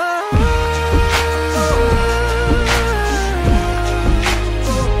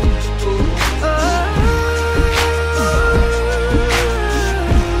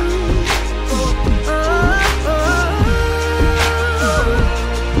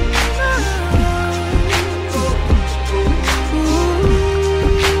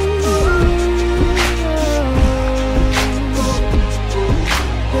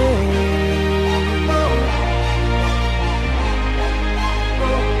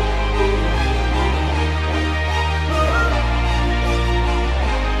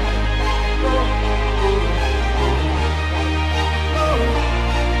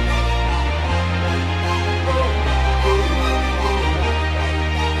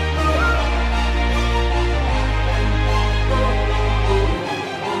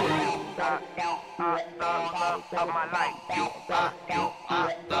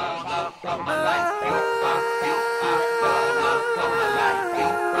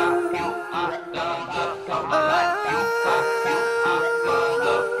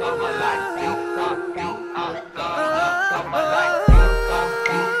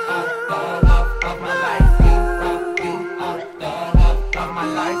 my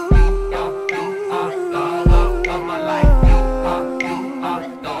life. You are the love of my life. You are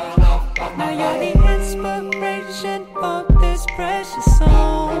the love of my life. Now you're the inspiration of this precious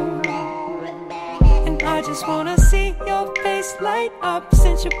song. And I just wanna see your face light up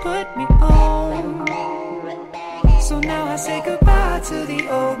since you put me on. So now I say goodbye to the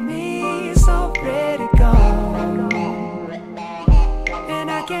old me, it's already gone.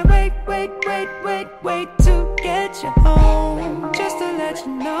 And I can't wait to get you home, just to let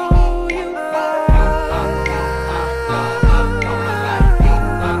you know you are.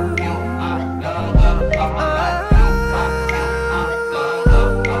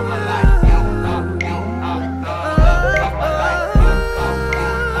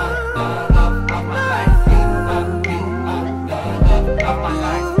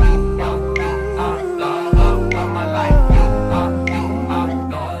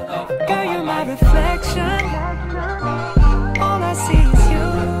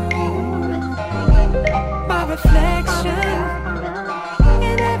 Reflection